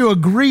you have to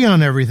agree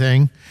on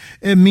everything.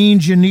 It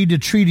means you need to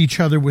treat each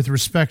other with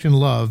respect and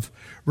love,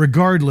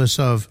 regardless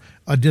of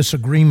a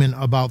disagreement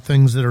about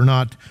things that are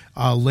not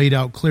laid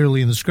out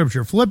clearly in the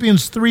Scripture.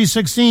 Philippians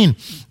 3:16,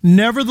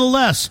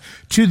 nevertheless,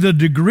 to the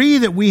degree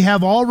that we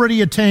have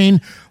already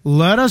attained,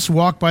 let us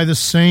walk by the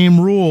same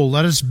rule.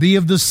 Let us be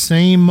of the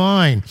same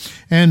mind.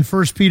 And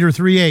 1 Peter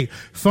 3:8,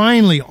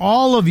 finally,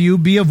 all of you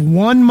be of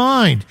one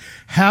mind,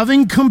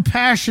 having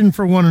compassion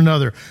for one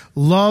another.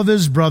 Love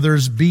as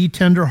brothers, be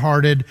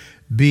tenderhearted,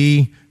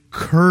 be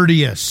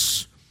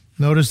courteous.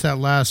 Notice that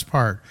last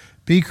part.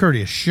 Be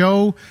courteous.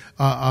 Show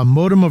a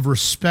modicum of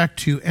respect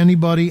to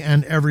anybody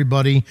and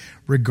everybody,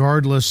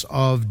 regardless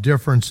of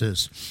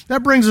differences.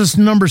 That brings us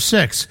to number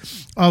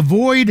 6.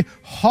 Avoid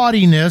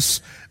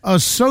haughtiness.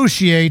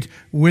 Associate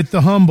with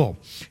the humble.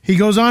 He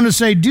goes on to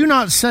say, do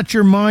not set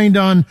your mind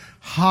on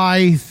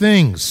high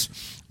things.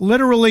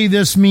 Literally,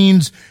 this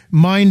means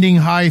minding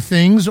high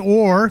things,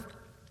 or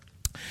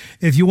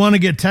if you want to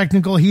get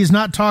technical, he's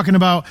not talking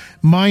about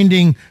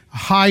minding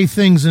high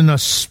things in a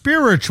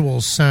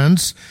spiritual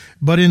sense,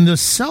 but in the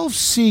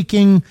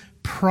self-seeking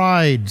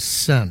pride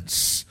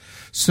sense.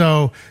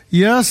 So,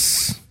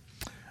 yes,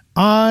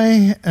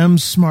 I am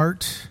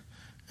smart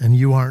and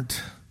you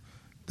aren't.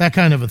 That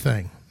kind of a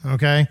thing,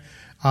 okay?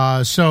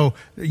 So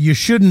you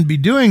shouldn't be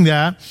doing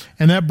that.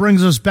 And that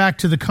brings us back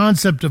to the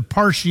concept of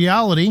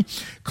partiality,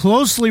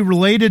 closely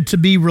related to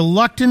be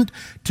reluctant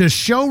to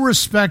show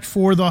respect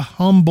for the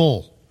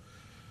humble.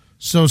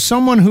 So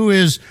someone who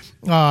is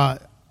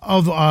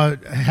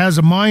has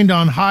a mind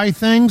on high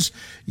things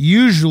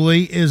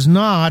usually is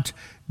not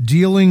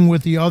dealing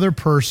with the other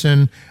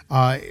person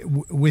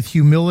with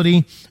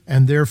humility,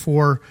 and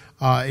therefore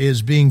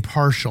is being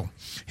partial.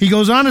 He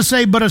goes on to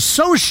say, but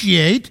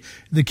associate,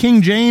 the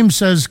King James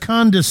says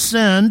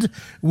condescend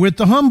with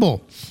the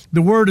humble.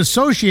 The word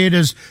associate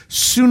is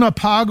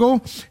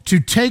sunapago, to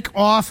take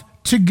off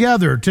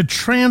together, to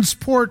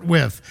transport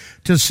with,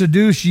 to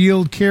seduce,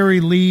 yield,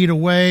 carry, lead,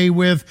 away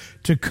with,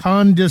 to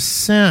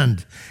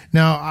condescend.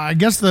 Now, I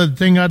guess the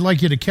thing I'd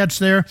like you to catch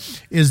there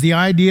is the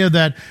idea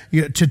that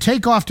to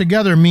take off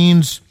together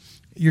means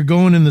you're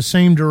going in the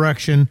same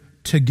direction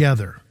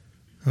together,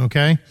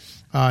 okay?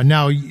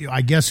 Now,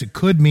 I guess it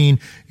could mean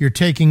you're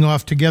taking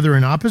off together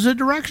in opposite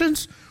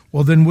directions.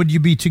 Well, then would you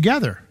be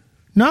together?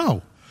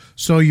 No.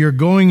 So you're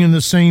going in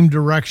the same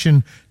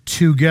direction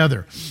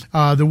together.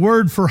 The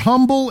word for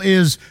humble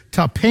is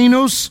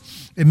tapenos.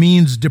 It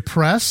means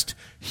depressed,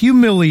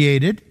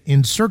 humiliated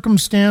in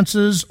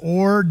circumstances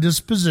or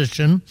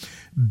disposition,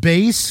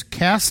 base,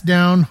 cast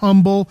down,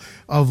 humble,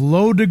 of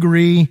low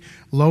degree,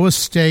 low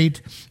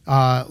estate,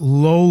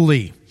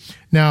 lowly.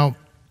 Now,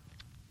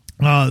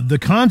 the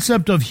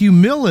concept of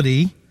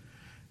humility,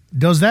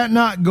 does that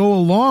not go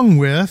along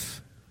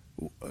with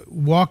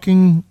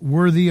walking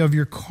worthy of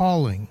your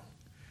calling?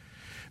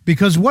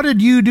 Because what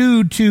did you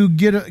do to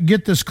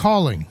get this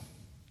calling?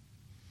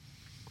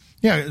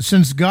 Yeah,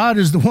 since God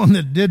is the one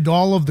that did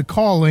all of the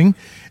calling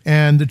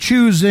and the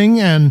choosing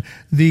and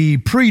the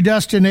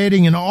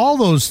predestinating and all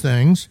those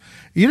things,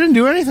 you didn't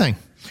do anything.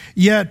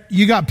 Yet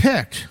you got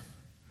picked.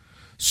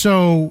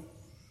 So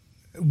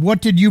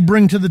what did you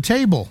bring to the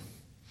table?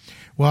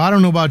 Well, I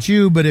don't know about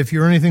you, but if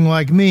you're anything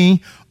like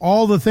me,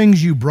 all the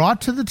things you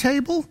brought to the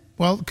table,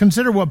 well,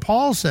 consider what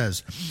Paul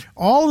says.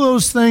 All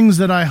those things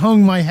that I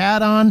hung my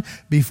hat on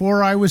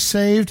before I was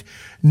saved,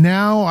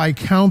 now I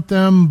count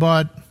them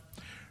but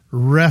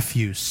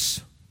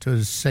refuse,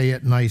 to say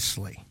it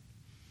nicely.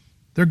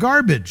 They're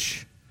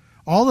garbage.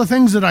 All the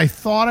things that I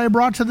thought I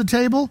brought to the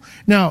table.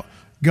 Now,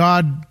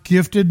 God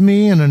gifted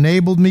me and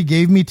enabled me,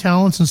 gave me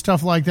talents and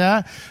stuff like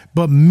that.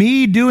 But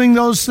me doing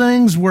those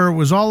things where it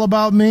was all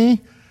about me,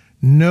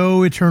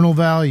 no eternal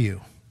value.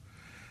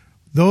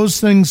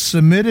 Those things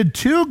submitted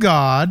to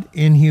God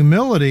in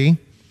humility,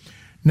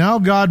 now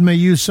God may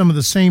use some of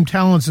the same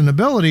talents and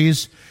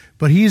abilities,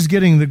 but He's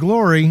getting the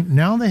glory.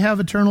 Now they have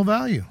eternal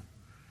value.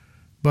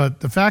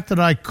 But the fact that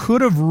I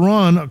could have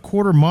run a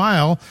quarter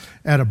mile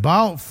at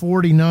about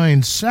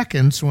 49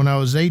 seconds when I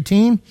was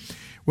 18,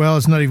 well,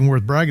 it's not even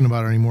worth bragging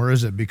about anymore,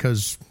 is it?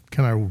 Because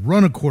can I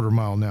run a quarter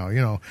mile now,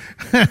 you know?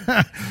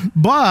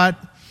 But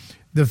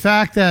the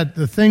fact that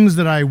the things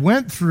that I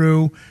went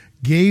through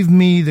gave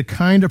me the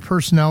kind of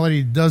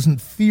personality that doesn't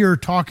fear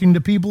talking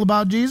to people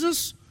about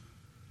Jesus.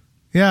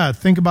 Yeah,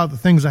 think about the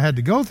things I had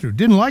to go through.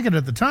 Didn't like it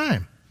at the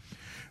time.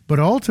 But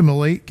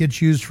ultimately, it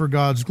gets used for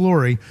God's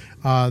glory.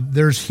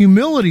 There's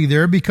humility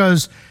there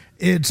because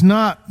it's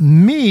not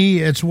me,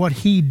 it's what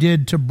He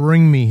did to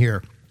bring me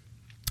here.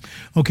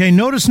 Okay,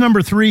 notice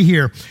number 3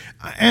 here.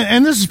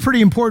 And this is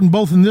pretty important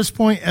both in this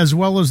point as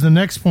well as the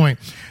next point.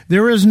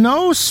 There is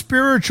no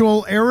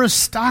spiritual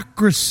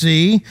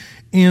aristocracy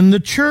in the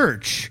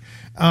church.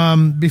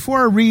 Before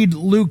I read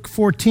Luke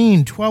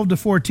 14, 12 to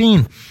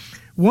 14,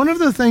 one of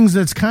the things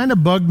that's kind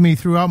of bugged me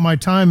throughout my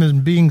time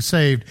in being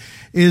saved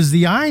is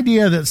the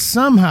idea that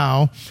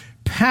somehow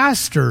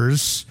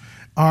pastors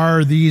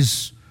are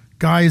these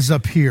guys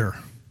up here,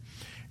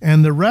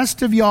 and the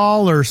rest of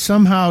y'all are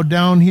somehow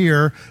down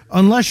here,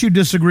 unless you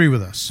disagree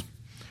with us.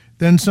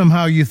 then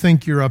somehow you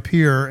think you're up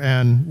here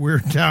and we're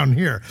down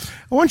here.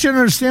 I want you to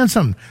understand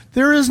something.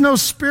 There is no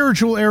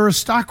spiritual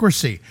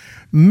aristocracy.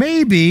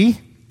 Maybe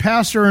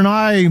Pastor and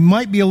I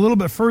might be a little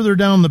bit further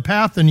down the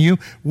path than you.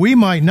 We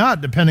might not,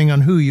 depending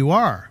on who you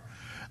are.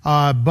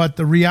 But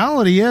the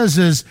reality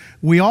is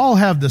we all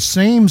have the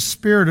same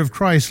Spirit of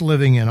Christ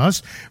living in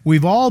us.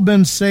 We've all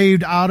been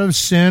saved out of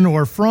sin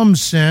or from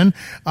sin.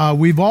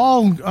 We've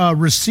all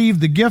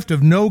received the gift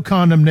of no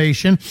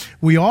condemnation.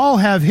 We all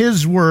have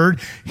His Word.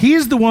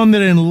 He's the one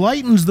that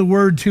enlightens the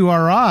Word to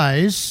our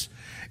eyes.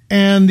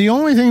 And the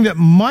only thing that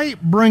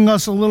might bring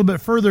us a little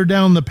bit further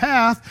down the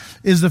path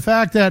is the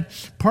fact that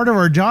part of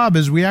our job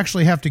is we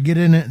actually have to get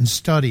in it and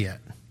study it.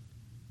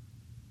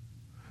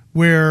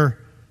 Where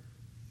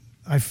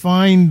I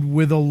find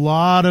with a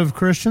lot of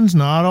Christians,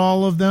 not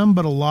all of them,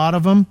 but a lot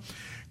of them,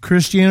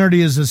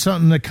 Christianity is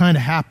something that kind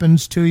of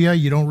happens to you.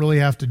 You don't really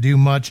have to do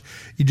much.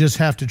 You just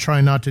have to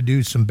try not to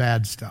do some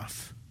bad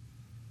stuff.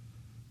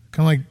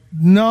 Kind of like,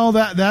 no,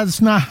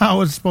 that's not how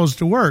it's supposed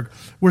to work.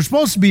 We're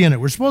supposed to be in it.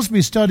 We're supposed to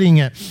be studying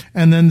it,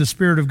 and then the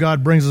Spirit of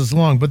God brings us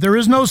along. But there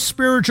is no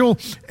spiritual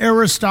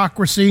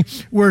aristocracy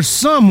where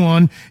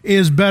someone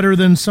is better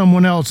than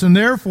someone else, and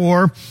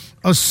therefore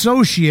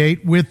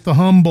associate with the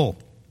humble.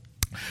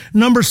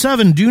 Number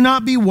 7, do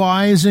not be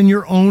wise in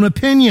your own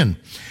opinion.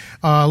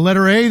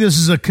 Letter A, this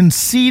is a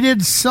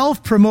conceited,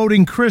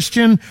 self-promoting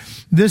Christian.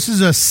 This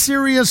is a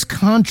serious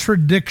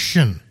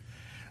contradiction.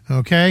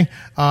 Okay?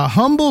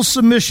 Humble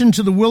submission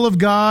to the will of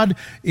God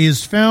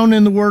is found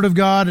in the Word of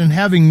God, and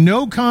having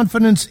no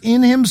confidence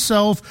in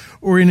himself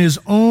or in his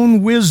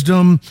own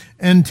wisdom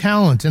and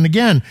talent. And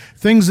again,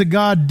 things that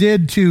God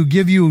did to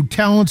give you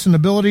talents and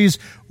abilities,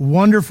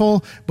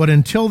 wonderful, but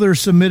until they're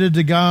submitted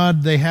to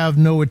God, they have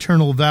no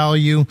eternal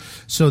value.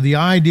 So the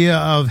idea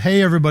of,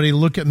 hey, everybody,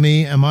 look at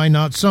me, am I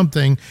not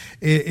something,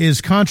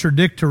 is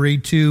contradictory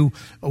to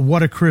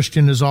what a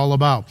Christian is all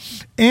about.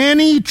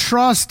 Any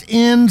trust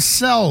in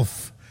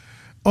self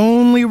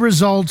only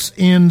results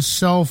in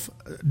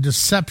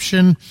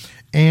self-deception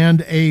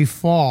and a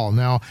fall.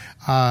 Now,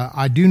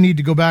 I do need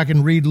to go back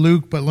and read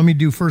Luke, but let me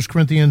do 1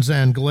 Corinthians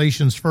and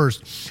Galatians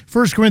first.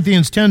 1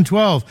 Corinthians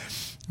 10:12.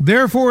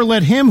 Therefore,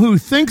 let him who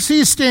thinks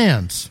he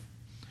stands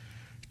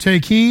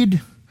take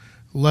heed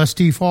lest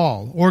he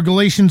fall. Or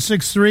Galatians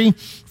 6:3.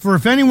 For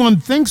if anyone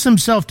thinks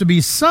himself to be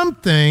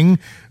something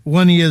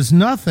when he is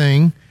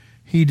nothing,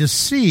 he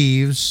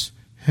deceives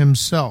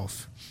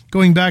himself.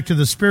 Going back to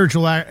the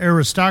spiritual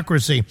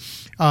aristocracy,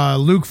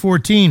 Luke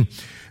 14.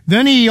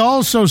 Then he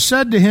also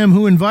said to him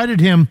who invited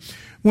him,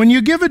 when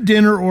you give a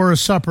dinner or a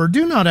supper,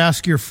 do not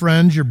ask your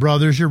friends, your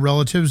brothers, your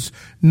relatives,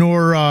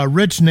 nor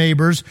rich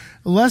neighbors,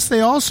 lest they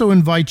also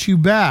invite you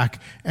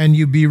back and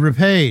you be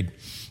repaid.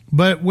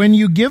 But when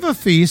you give a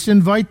feast,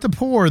 invite the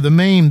poor, the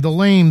maimed, the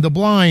lame, the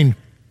blind,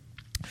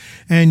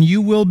 and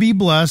you will be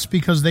blessed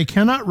because they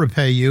cannot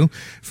repay you,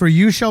 for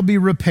you shall be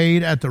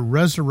repaid at the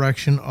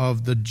resurrection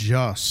of the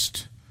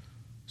just.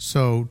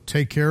 So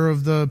take care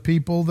of the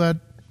people that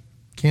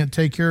can't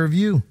take care of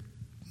you.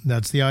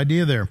 That's the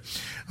idea there.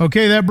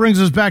 Okay, that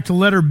brings us back to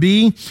letter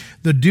B,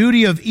 the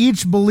duty of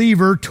each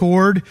believer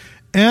toward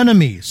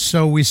enemies.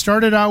 So we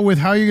started out with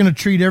how you're going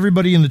to treat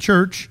everybody in the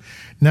church.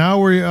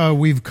 Now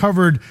we've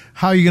covered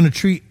how you're going to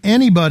treat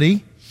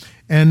anybody.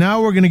 And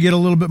now we're going to get a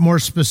little bit more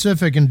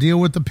specific and deal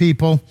with the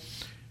people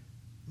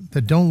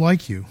that don't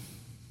like you.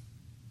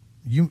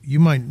 You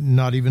might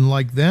not even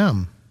like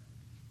them.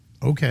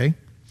 Okay.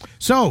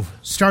 So,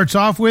 starts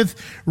off with,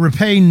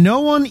 repay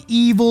no one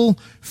evil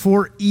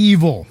for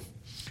evil.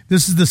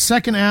 This is the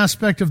second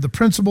aspect of the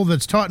principle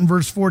that's taught in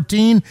verse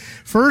 14.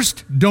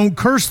 First, don't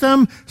curse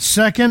them.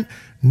 Second,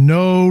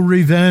 no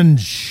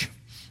revenge.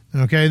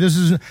 Okay, this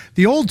is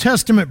the Old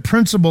Testament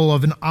principle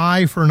of an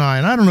eye for an eye.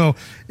 And I don't know,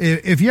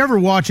 if you ever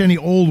watch any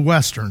old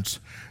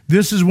Westerns,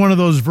 this is one of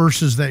those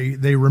verses that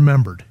they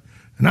remembered.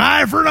 An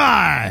eye for an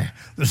eye.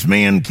 This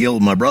man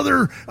killed my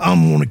brother,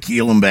 I'm going to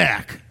kill him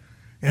back.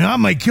 And I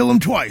might kill him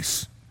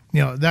twice.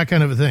 You know, that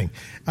kind of a thing.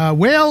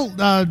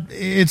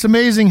 It's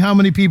amazing how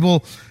many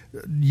people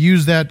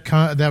use that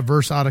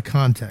verse out of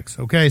context.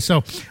 Okay,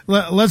 so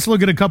let's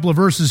look at a couple of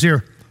verses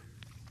here.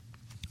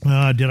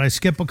 Did I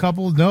skip a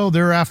couple? No,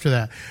 they're after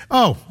that.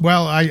 Oh,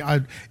 well,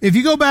 if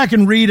you go back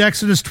and read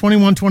Exodus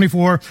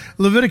 21:24,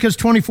 Leviticus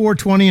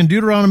 24:20, and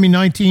Deuteronomy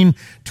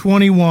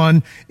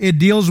 19:21, it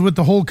deals with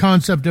the whole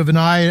concept of an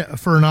eye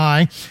for an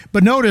eye.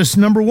 But notice,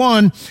 number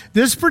 1,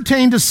 this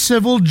pertained to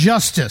civil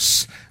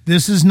justice.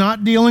 This is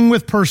not dealing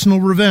with personal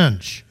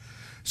revenge.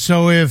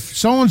 So if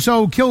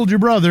so-and-so killed your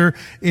brother,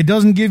 it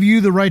doesn't give you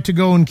the right to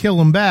go and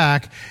kill him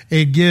back.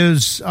 It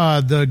gives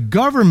the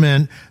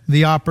government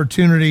the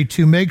opportunity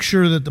to make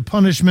sure that the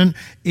punishment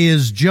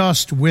is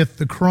just with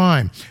the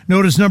crime.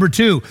 Notice number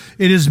 2,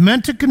 it is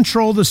meant to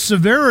control the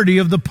severity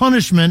of the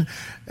punishment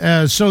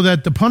so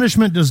that the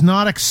punishment does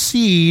not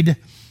exceed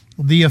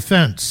the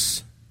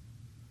offense.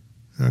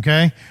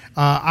 Okay?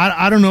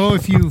 I don't know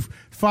if you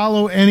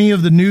follow any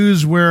of the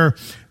news where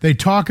they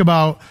talk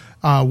about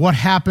what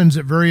happens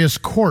at various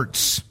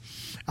courts.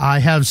 I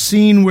have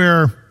seen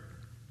where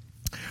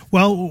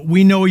Well,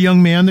 we know a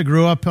young man that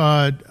grew up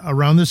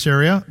around this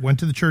area, went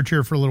to the church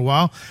here for a little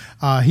while.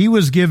 He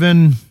was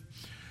given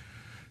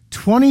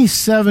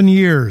 27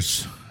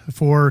 years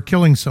for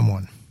killing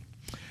someone.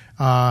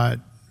 I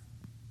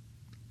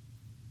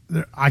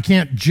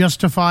can't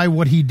justify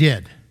what he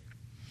did.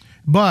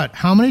 But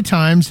how many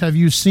times have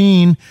you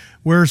seen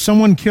where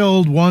someone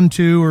killed 1,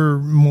 2, or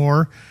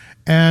more,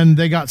 and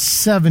they got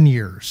 7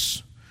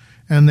 years,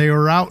 and they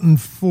were out in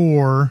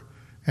 4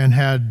 and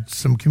had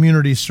some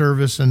community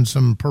service and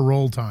some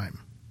parole time?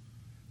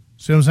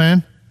 See what I'm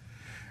saying?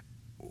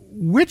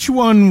 Which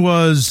one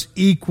was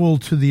equal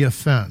to the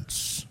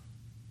offense?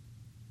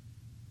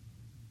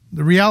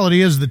 The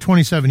reality is the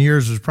 27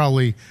 years was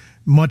probably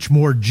much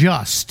more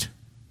just,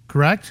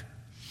 correct?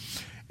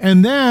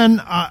 And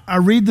then I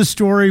read the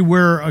story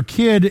where a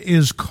kid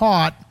is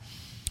caught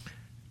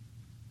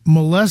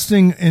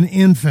molesting an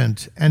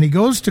infant, and he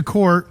goes to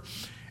court,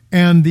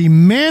 and the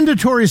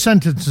mandatory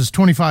sentence is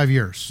 25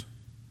 years.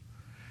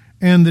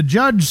 And the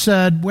judge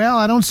said, well,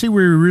 I don't see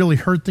where you really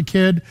hurt the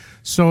kid,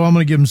 so I'm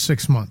going to give him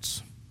 6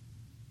 months.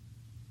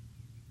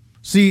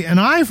 See, an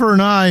eye for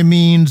an eye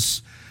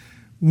means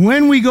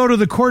when we go to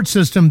the court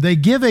system, they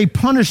give a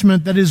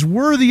punishment that is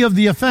worthy of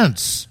the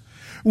offense.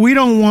 We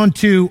don't want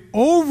to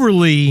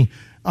overly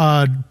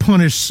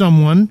punish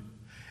someone,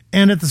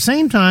 and at the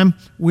same time,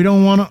 we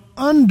don't want to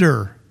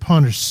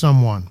under-punish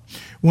someone.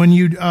 When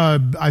you,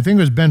 I think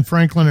it was Ben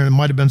Franklin, and it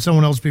might have been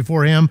someone else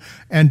before him,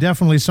 and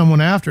definitely someone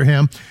after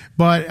him,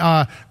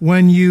 but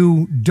when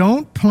you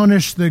don't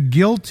punish the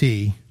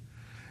guilty,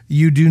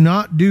 you do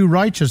not do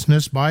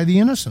righteousness by the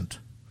innocent.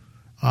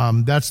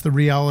 That's the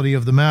reality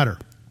of the matter.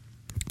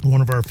 One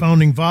of our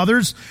founding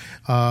fathers,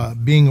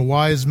 being a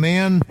wise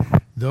man,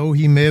 though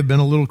he may have been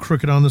a little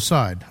crooked on the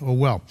side. Oh,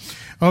 well.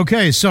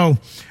 Okay, so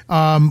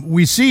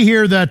we see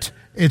here that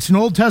it's an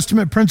Old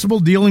Testament principle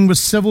dealing with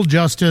civil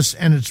justice,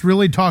 and it's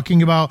really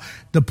talking about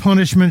the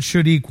punishment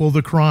should equal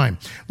the crime.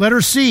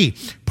 Letter C,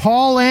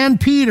 Paul and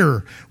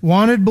Peter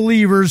wanted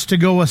believers to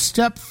go a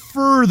step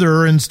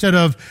further instead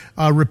of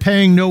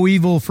repaying no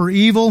evil for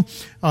evil.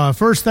 1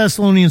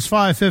 Thessalonians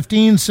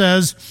 5:15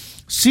 says,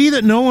 see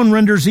that no one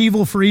renders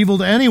evil for evil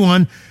to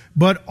anyone,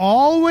 but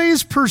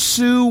always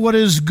pursue what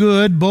is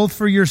good, both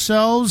for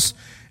yourselves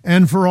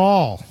and for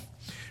all.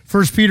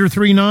 1 Peter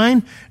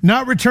 3:9,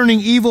 not returning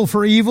evil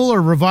for evil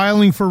or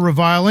reviling for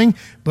reviling,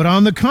 but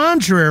on the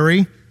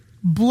contrary,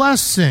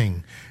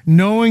 blessing,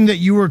 knowing that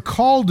you were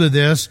called to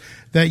this,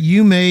 that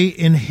you may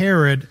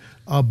inherit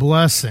a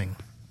blessing.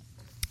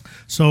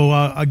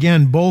 So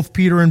again, both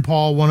Peter and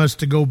Paul want us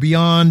to go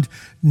beyond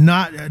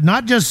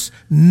not just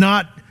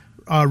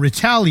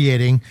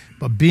retaliating,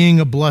 but being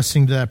a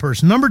blessing to that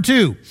person. Number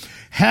 2,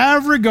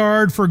 have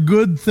regard for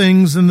good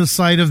things in the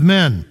sight of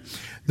men.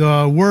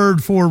 The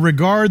word for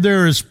regard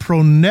there is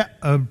pronoeo,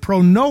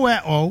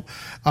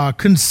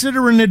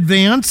 consider in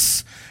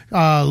advance,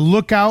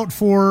 look out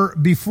for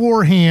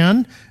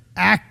beforehand,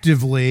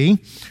 actively,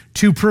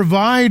 to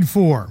provide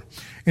for.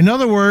 In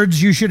other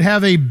words, you should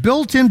have a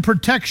built-in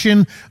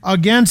protection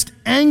against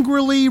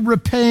angrily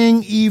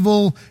repaying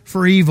evil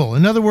for evil.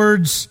 In other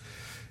words,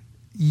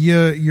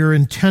 you're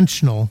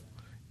intentional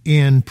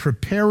in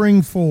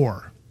preparing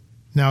for.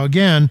 Now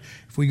again,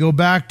 if we go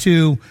back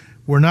to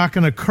we're not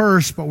going to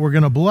curse, but we're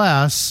going to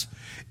bless.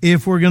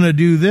 If we're going to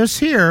do this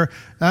here,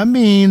 that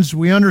means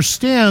we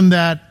understand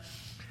that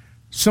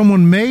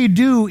someone may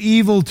do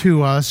evil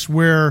to us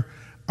where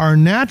our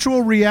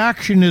natural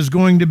reaction is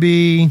going to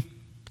be,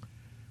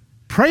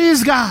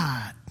 praise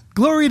God,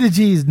 glory to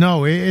Jesus.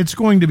 No, it's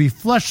going to be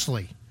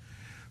fleshly.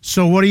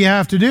 So what do you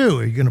have to do?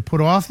 You're going to put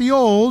off the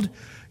old.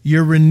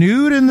 You're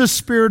renewed in the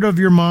spirit of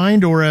your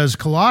mind, or as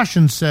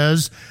Colossians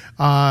says,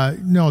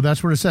 no,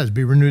 that's what it says,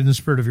 be renewed in the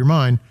spirit of your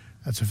mind.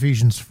 That's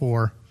Ephesians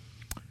 4.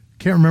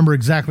 Can't remember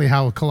exactly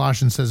how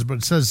Colossians says it, but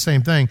it says the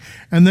same thing.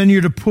 And then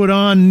you're to put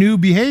on new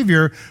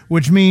behavior,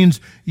 which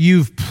means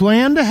you've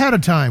planned ahead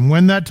of time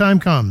when that time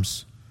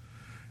comes.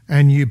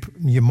 And you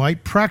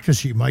might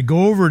practice, you might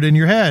go over it in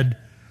your head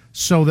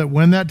so that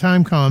when that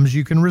time comes,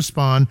 you can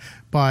respond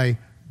by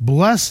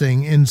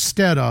blessing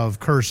instead of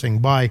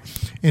cursing,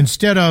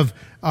 instead of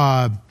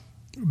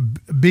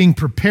being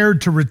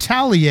prepared to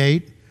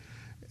retaliate,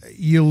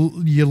 you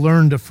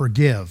learn to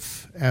forgive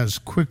as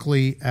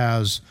quickly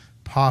as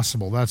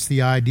possible. That's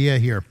the idea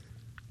here.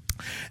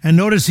 And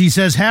notice he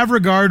says, have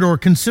regard or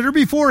consider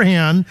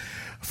beforehand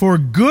for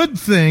good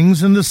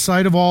things in the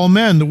sight of all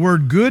men. The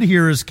word good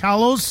here is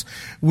kalos,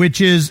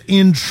 which is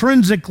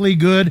intrinsically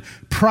good,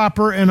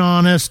 proper and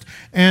honest.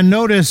 And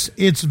notice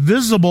it's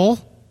visible.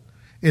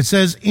 It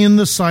says in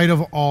the sight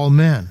of all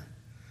men.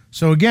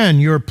 So again,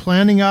 you're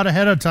planning out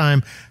ahead of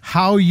time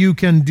how you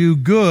can do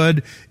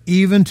good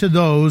even to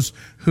those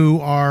who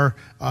are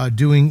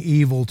doing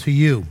evil to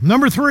you.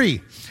 Number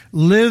 3,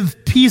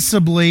 live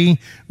peaceably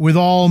with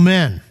all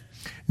men.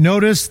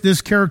 Notice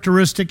this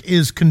characteristic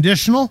is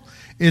conditional.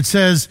 It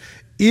says,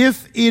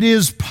 if it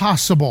is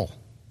possible,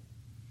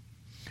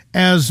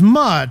 as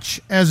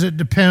much as it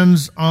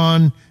depends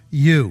on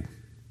you.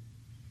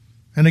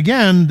 And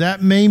again,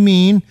 that may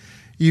mean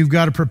You've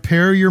got to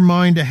prepare your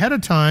mind ahead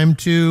of time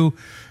to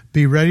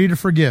be ready to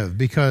forgive,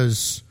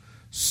 because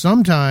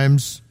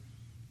sometimes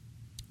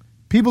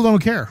people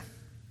don't care.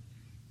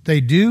 They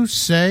do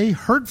say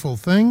hurtful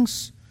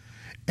things,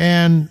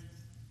 and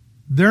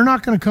they're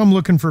not going to come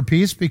looking for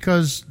peace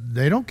because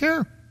they don't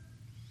care.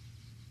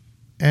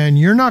 And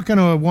you're not going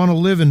to want to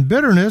live in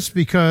bitterness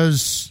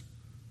because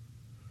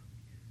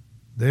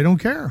they don't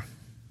care.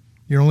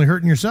 You're only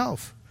hurting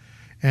yourself.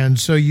 And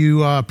so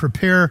you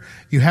prepare,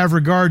 you have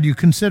regard, you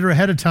consider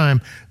ahead of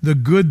time the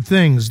good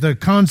things, the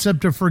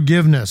concept of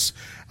forgiveness,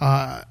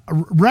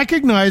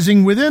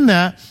 recognizing within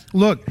that,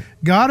 look,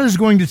 God is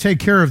going to take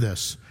care of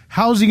this.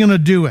 How's he going to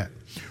do it?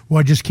 Well,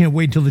 I just can't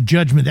wait until the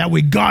judgment. That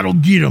way God will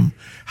get him.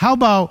 How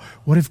about,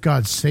 what if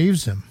God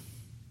saves him?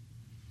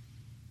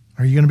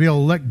 Are you going to be able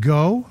to let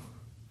go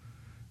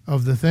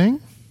of the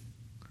thing?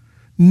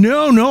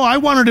 No, I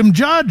wanted him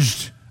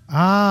judged.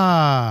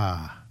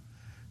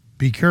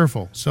 Be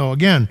careful. So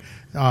again,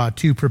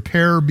 to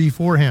prepare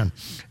beforehand.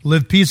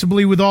 Live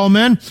peaceably with all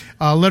men.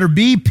 Letter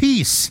B,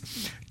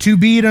 peace. To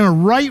be in a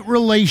right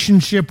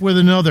relationship with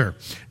another.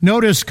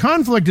 Notice,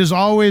 conflict is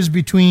always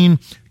between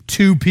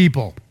two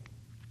people.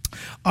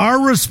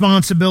 Our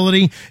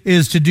responsibility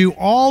is to do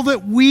all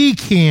that we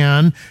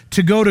can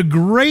to go to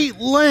great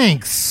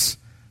lengths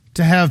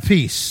to have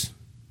peace.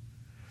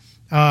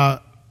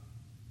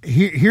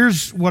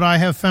 Here's what I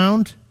have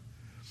found.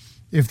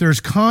 If there's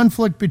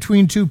conflict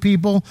between two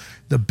people,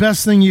 the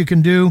best thing you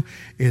can do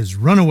is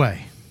run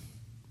away.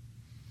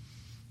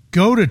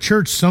 Go to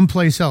church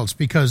someplace else,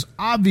 because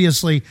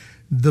obviously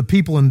the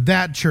people in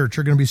that church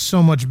are going to be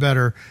so much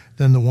better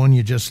than the one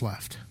you just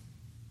left.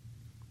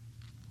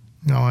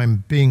 Now,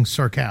 I'm being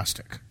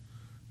sarcastic,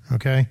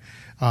 okay?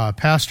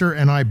 Pastor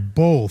and I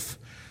both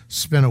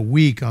spent a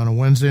week on a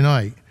Wednesday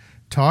night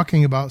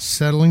talking about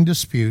settling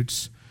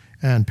disputes,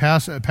 and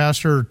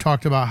Pastor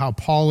talked about how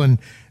Paul and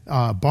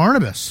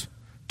Barnabas,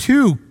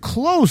 two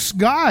close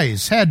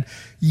guys, had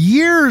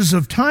years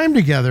of time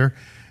together,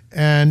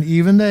 and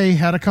even they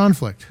had a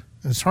conflict.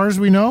 As far as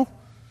we know,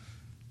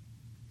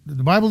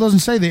 the Bible doesn't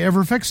say they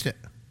ever fixed it,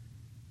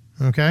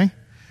 okay?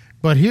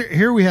 But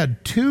here we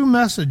had two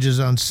messages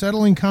on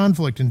settling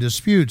conflict and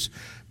disputes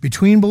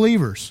between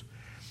believers.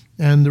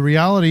 And the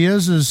reality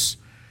is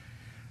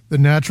the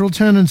natural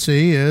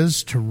tendency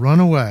is to run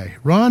away.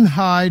 Run,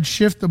 hide,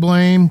 shift the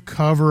blame,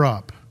 cover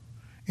up.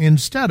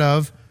 Instead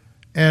of,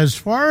 as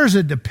far as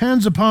it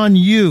depends upon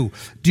you,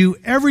 do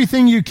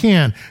everything you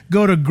can.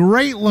 Go to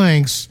great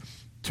lengths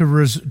to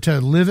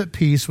live at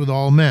peace with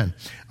all men.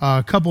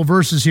 A couple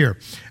verses here.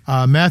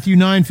 Matthew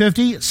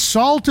 9:50,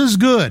 salt is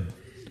good.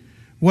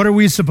 What are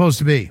we supposed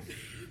to be?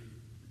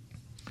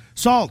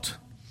 Salt.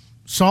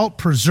 Salt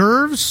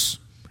preserves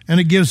and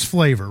it gives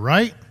flavor,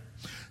 right?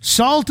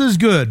 Salt is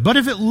good, but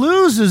if it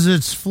loses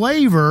its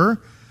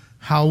flavor,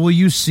 how will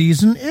you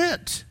season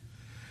it?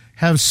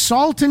 Have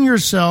salt in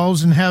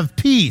yourselves and have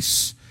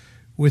peace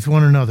with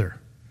one another.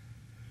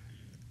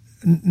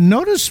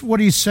 Notice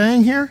what he's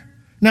saying here.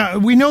 Now,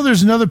 we know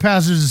there's another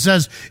passage that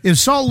says, if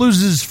salt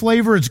loses its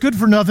flavor, it's good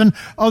for nothing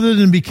other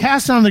than be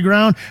cast on the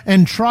ground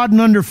and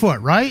trodden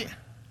underfoot, right?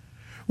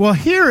 Well,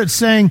 here it's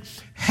saying,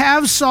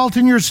 have salt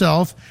in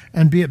yourself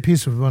and be at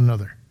peace with one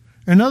another.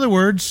 In other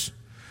words,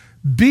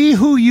 be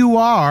who you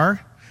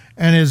are,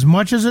 and as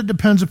much as it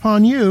depends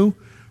upon you,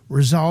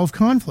 resolve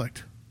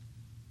conflict.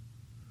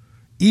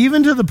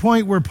 Even to the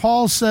point where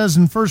Paul says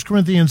in 1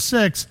 Corinthians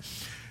 6,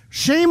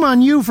 shame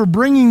on you for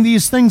bringing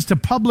these things to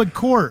public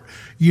court.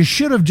 You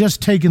should have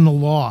just taken the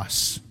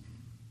loss.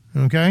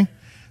 Okay?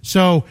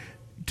 So,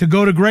 to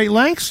go to great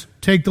lengths,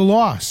 take the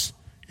loss.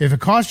 If it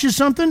costs you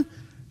something,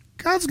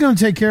 God's going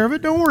to take care of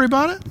it. Don't worry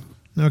about it.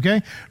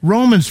 Okay?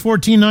 Romans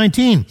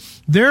 14:19.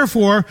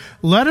 Therefore,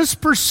 let us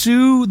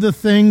pursue the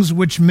things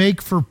which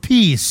make for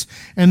peace,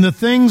 and the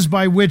things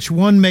by which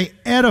one may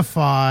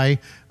edify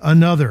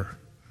another.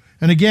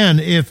 And again,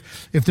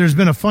 if there's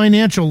been a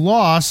financial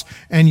loss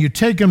and you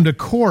take them to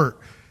court,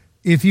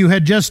 if you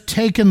had just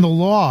taken the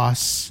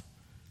loss,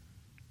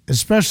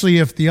 especially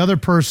if the other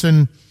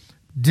person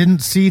didn't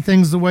see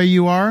things the way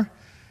you are,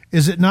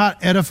 is it not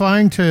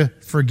edifying to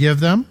forgive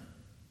them?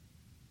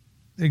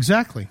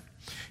 Exactly.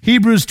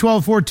 Hebrews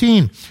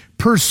 12:14.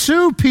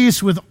 Pursue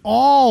peace with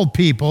all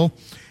people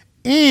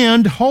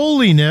and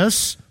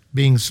holiness,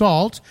 being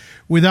salt,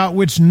 without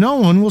which no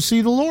one will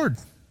see the Lord.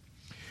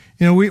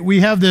 You know,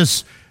 we have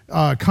this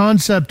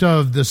concept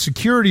of the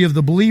security of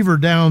the believer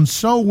down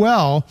so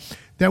well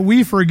that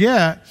we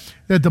forget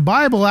that the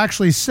Bible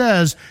actually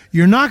says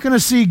you're not going to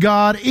see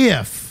God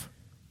if.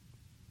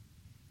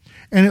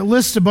 And it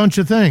lists a bunch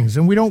of things,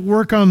 and we don't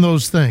work on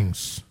those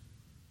things.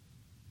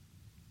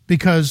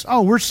 Because,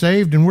 we're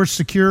saved and we're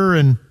secure,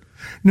 and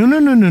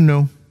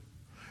no.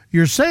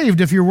 You're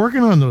saved if you're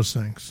working on those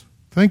things.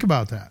 Think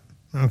about that,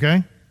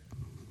 okay?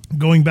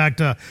 Going back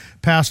to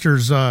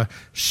Pastor's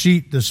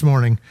sheet this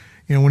morning,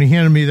 you know, when he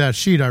handed me that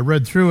sheet, I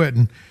read through it,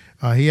 and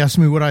he asked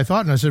me what I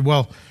thought, and I said,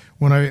 well,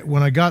 when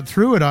I got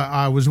through it,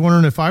 I was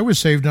wondering if I was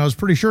saved, and I was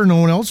pretty sure no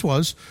one else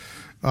was.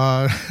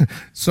 Yeah,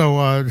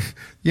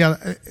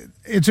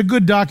 it's a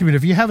good document.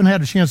 If you haven't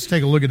had a chance to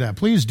take a look at that,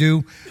 please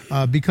do,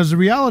 because the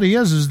reality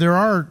is there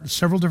are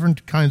several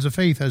different kinds of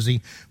faith, as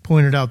he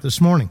pointed out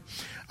this morning.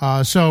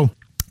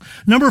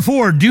 Number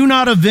 4, do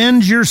not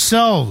avenge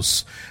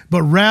yourselves,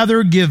 but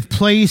rather give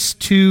place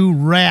to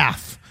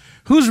wrath.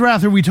 Whose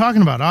wrath are we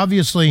talking about?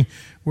 Obviously,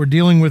 we're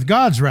dealing with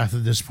God's wrath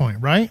at this point,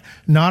 right?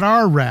 Not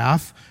our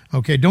wrath.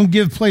 Okay, don't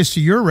give place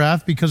to your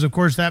wrath, because, of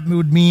course, that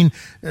would mean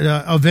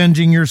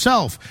avenging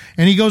yourself.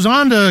 And he goes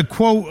on to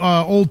quote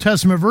Old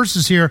Testament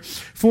verses here.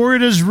 For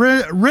it is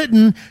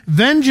written,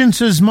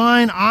 vengeance is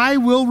mine, I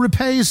will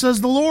repay,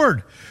 says the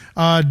Lord.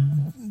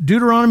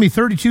 Deuteronomy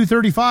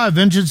 32:35,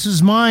 vengeance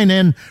is mine,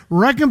 and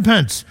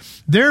recompense.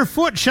 Their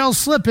foot shall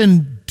slip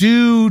in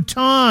due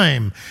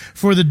time,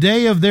 for the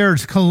day of their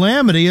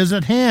calamity is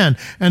at hand,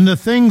 and the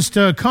things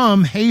to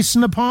come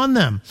hasten upon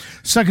them.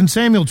 2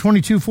 Samuel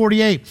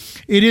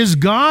 22:48, it is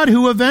God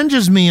who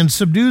avenges me and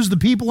subdues the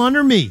people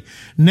under me.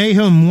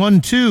 Nahum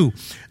 1:2,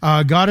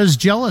 God is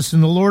jealous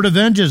and the Lord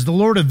avenges. The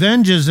Lord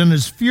avenges and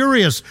is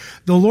furious.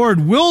 The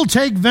Lord will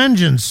take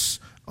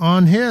vengeance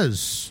on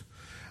his.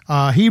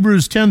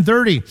 Hebrews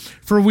 10:30,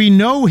 for we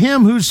know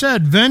him who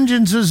said,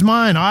 vengeance is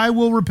mine, I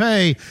will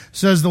repay,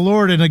 says the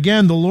Lord. And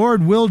again, the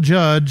Lord will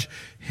judge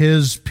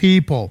his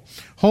people.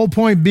 Whole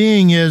point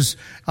being is,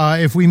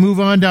 if we move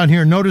on down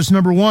here, notice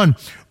number 1,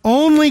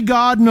 only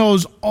God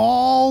knows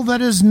all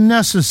that is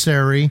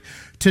necessary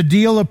to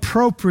deal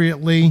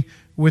appropriately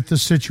with the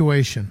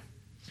situation.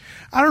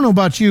 I don't know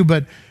about you,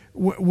 but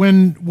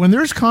when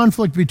there's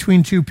conflict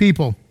between two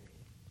people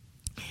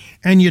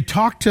and you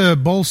talk to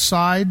both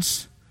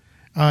sides,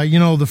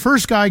 the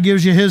first guy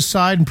gives you his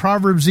side, and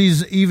Proverbs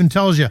even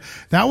tells you,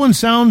 that one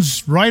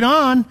sounds right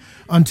on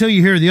until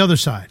you hear the other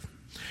side.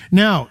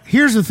 Now,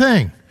 here's the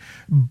thing.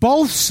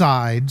 Both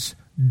sides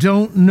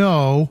don't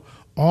know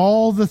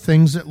all the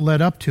things that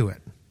led up to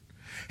it.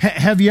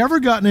 Have you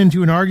ever gotten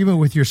into an argument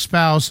with your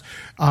spouse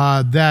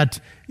that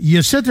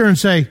you sit there and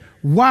say,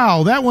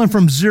 wow, that went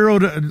from 0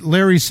 to...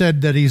 Larry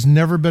said that he's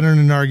never been in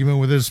an argument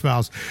with his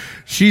spouse.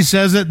 She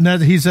says it,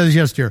 and he says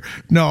yes, dear.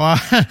 No,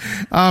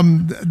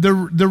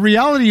 the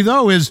reality,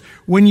 though, is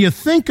when you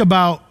think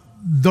about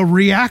the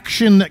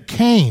reaction that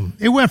came,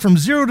 it went from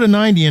 0 to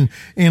 90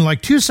 in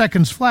like 2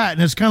 seconds flat,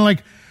 and it's kind of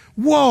like,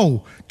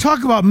 whoa,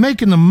 talk about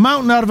making the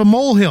mountain out of a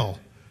molehill.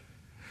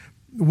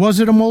 Was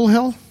it a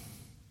molehill?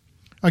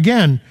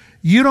 Again,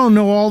 you don't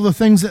know all the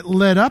things that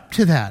led up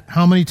to that.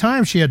 How many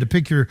times she had to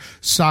pick your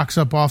socks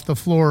up off the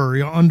floor, or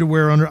your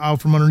underwear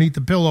out from underneath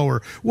the pillow,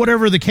 or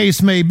whatever the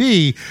case may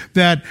be,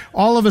 that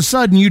all of a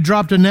sudden you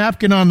dropped a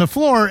napkin on the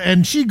floor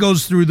and she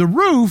goes through the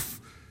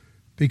roof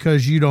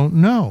because you don't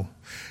know.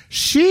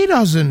 She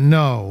doesn't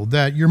know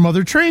that your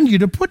mother trained you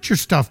to put your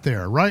stuff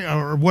there, right?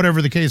 Or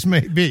whatever the case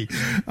may be.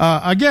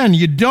 Again,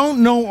 you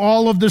don't know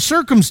all of the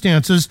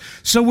circumstances.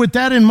 So with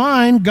that in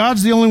mind,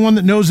 God's the only one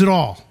that knows it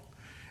all,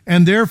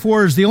 and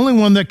therefore is the only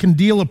one that can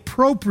deal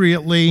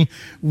appropriately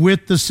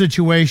with the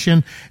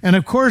situation. And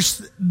of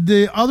course,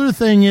 the other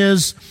thing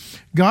is,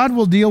 God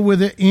will deal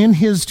with it in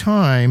his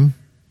time,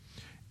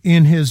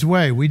 in his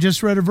way. We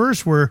just read a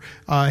verse where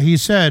he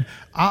said,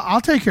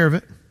 I'll take care of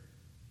it.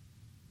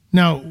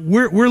 Now,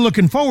 we're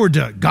looking forward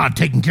to God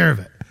taking care of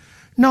it.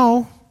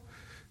 No,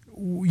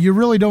 you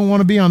really don't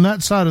want to be on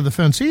that side of the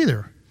fence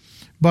either.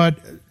 But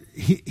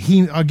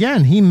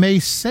he may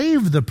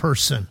save the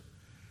person.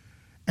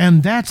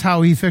 And that's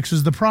how he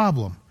fixes the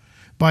problem,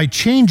 by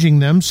changing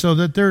them so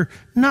that they're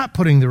not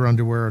putting their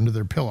underwear under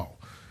their pillow,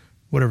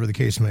 whatever the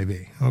case may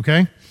be,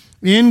 okay?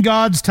 In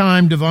God's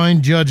time,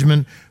 divine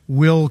judgment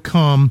will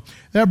come.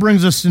 That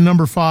brings us to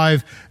number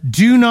 5.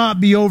 Do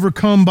not be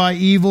overcome by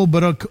evil,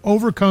 but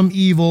overcome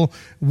evil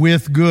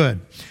with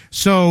good.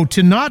 So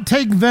to not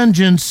take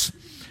vengeance,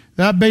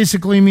 that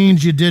basically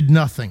means you did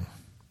nothing.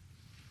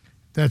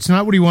 That's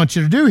not what he wants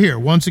you to do here.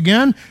 Once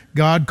again,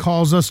 God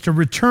calls us to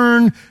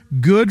return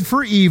good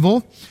for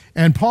evil.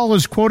 And Paul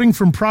is quoting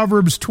from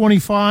Proverbs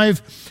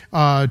 25,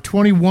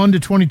 21 to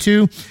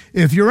 22.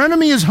 If your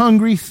enemy is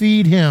hungry,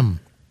 feed him.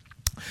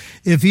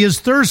 If he is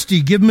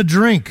thirsty, give him a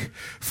drink.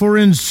 For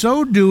in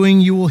so doing,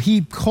 you will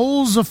heap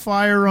coals of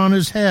fire on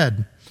his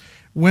head.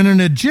 When an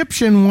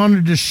Egyptian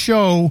wanted to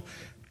show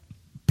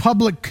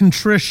public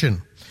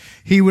contrition,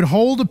 he would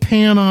hold a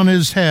pan on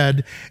his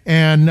head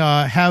and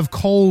have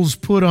coals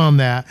put on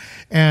that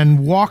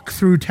and walk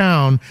through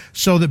town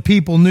so that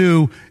people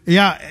knew,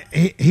 yeah,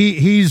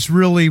 he's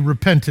really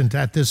repentant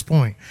at this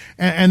point.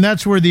 And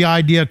that's where the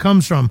idea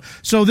comes from.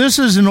 So this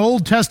is an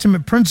Old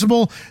Testament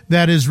principle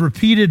that is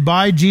repeated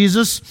by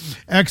Jesus.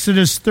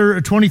 Exodus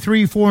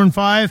 23, 4 and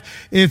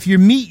 5. If you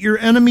meet your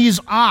enemy's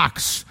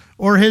ox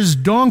or his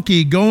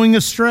donkey going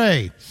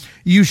astray,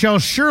 you shall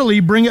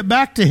surely bring it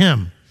back to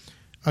him.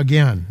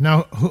 Again,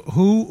 now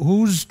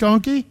whose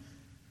donkey?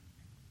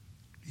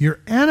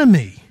 Your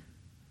enemy.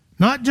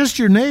 Not just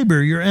your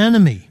neighbor, your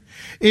enemy.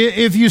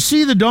 If you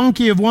see the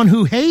donkey of one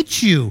who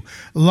hates you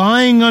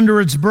lying under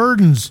its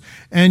burdens,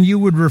 and you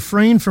would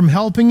refrain from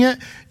helping it,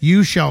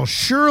 you shall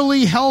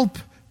surely help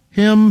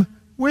him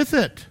with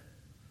it.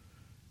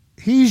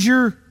 He's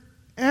your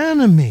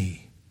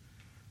enemy.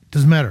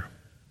 Doesn't matter.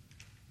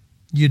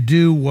 You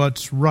do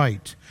what's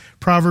right.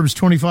 Proverbs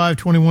 25,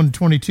 21 to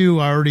 22,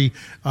 I already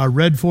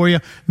read for you.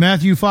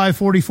 Matthew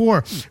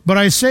 5:44. But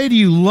I say to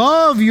you,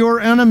 love your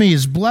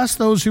enemies, bless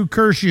those who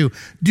curse you,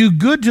 do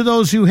good to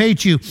those who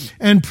hate you,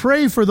 and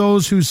pray for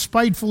those who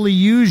spitefully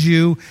use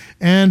you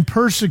and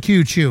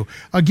persecute you.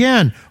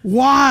 Again,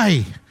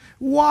 why?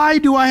 Why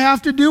do I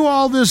have to do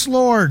all this,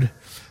 Lord?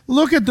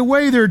 Look at the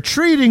way they're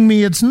treating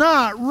me. It's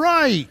not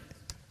right.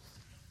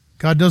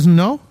 God doesn't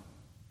know?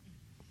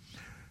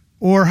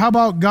 Or how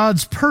about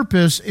God's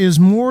purpose is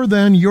more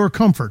than your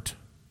comfort?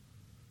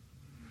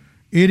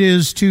 It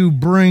is to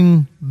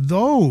bring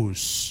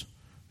those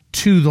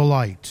to the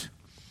light.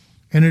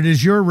 And it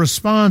is your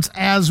response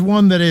as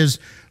one that is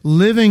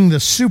living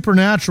the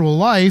supernatural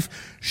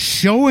life,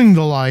 showing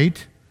the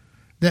light,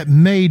 that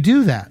may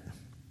do that.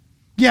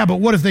 Yeah,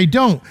 but what if they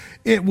don't?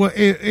 It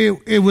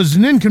was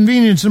an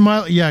inconvenience in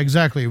my... Yeah,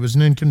 exactly. It was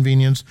an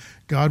inconvenience.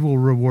 God will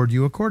reward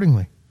you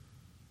accordingly.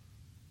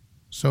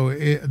 So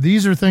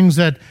these are things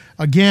that,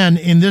 again,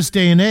 in this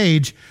day and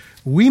age,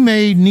 we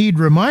may need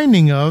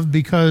reminding of,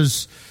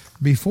 because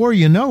before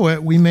you know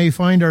it, we may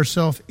find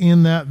ourselves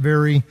in that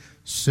very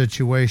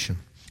situation.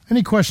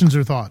 Any questions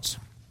or thoughts?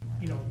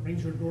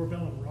 Rings your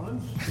doorbell and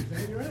runs. Is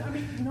that your,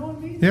 you know what I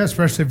mean? Yeah,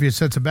 especially if it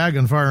sets a bag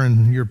on fire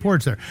in your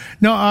porch there.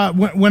 No,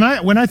 when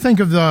I think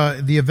of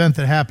the event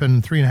that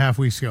happened 3.5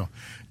 weeks ago,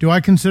 do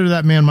I consider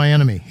that man my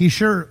enemy? He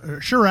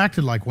sure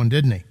acted like one,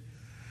 didn't he?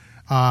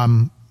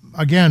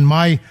 Again,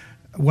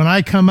 when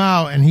I come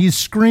out and he's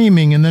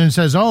screaming and then it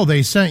says, oh,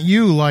 they sent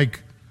you,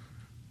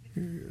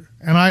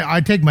 and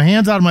I take my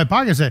hands out of my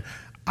pocket and say,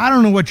 I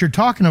don't know what you're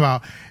talking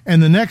about.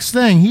 And the next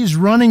thing, he's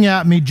running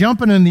at me,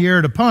 jumping in the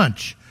air to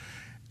punch.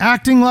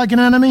 Acting like an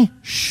enemy?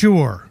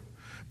 Sure.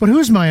 But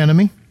who's my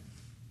enemy?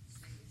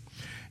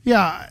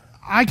 Yeah,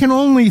 I can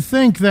only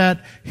think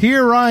that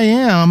here I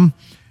am,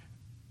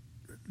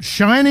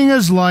 shining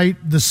as light,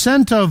 the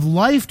scent of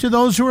life to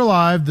those who are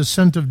alive, the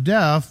scent of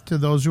death to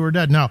those who are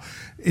dead. Now,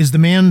 is the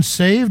man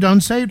saved,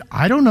 unsaved?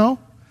 I don't know.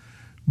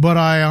 But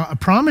I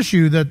promise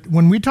you that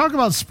when we talk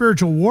about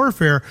spiritual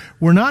warfare,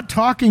 we're not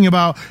talking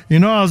about,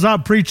 I was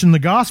out preaching the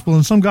gospel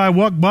and some guy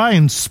walked by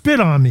and spit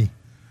on me.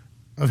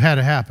 I've had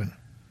it happen.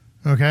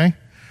 Okay?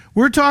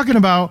 We're talking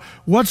about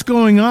what's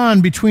going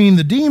on between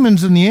the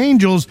demons and the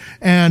angels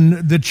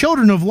and the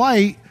children of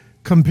light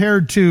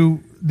compared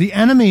to the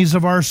enemies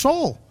of our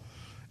soul.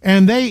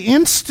 And they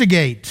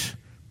instigate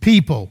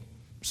people,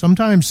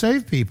 sometimes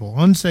saved people,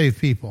 unsaved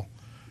people,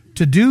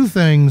 to do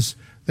things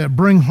that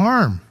bring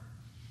harm.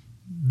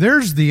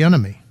 There's the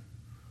enemy.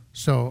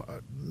 So,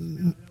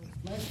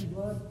 flesh and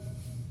blood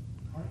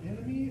are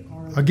enemy?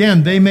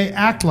 Again, they may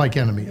act like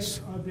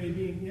enemies. Are they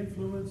being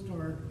influenced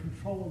or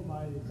controlled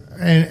by...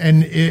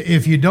 And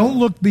if you don't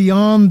look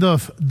beyond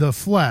the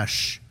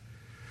flesh,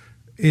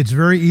 it's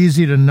very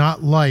easy to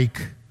not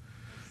like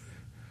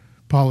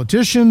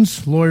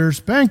politicians,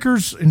 lawyers,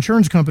 bankers,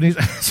 insurance companies,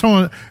 so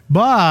on.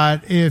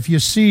 But if you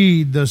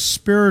see the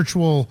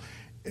spiritual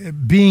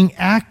being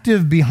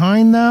active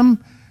behind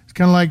them, it's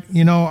kind of like,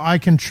 I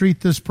can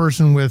treat this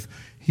person with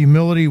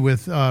humility,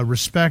 with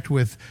respect,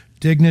 with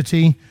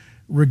dignity,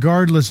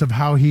 regardless of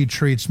how he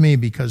treats me,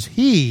 because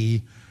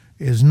he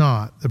is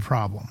not the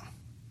problem.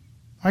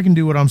 I can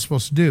do what I'm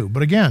supposed to do.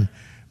 But again,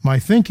 my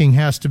thinking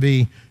has to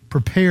be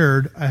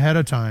prepared ahead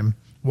of time.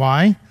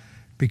 Why?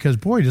 Because,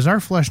 boy, does our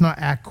flesh not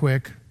act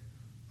quick?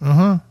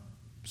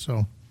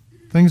 So,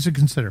 things to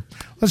consider.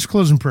 Let's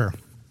close in prayer.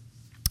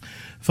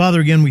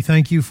 Father, again, we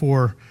thank you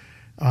for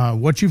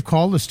what you've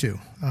called us to.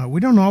 We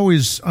don't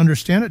always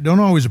understand it, don't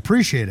always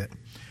appreciate it,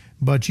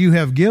 but you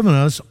have given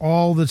us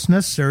all that's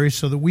necessary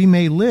so that we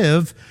may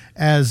live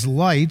as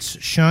lights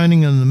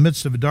shining in the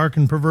midst of a dark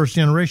and perverse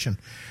generation.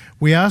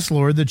 We ask,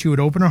 Lord, that you would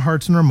open our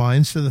hearts and our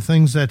minds to the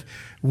things that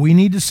we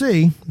need to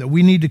see, that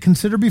we need to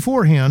consider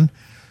beforehand,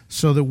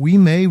 so that we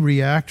may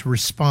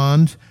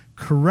respond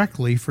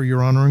correctly for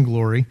your honor and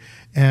glory,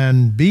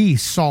 and be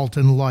salt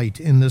and light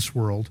in this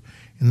world.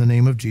 In the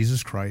name of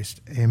Jesus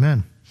Christ,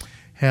 amen.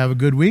 Have a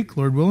good week,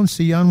 Lord willing.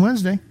 See you on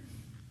Wednesday.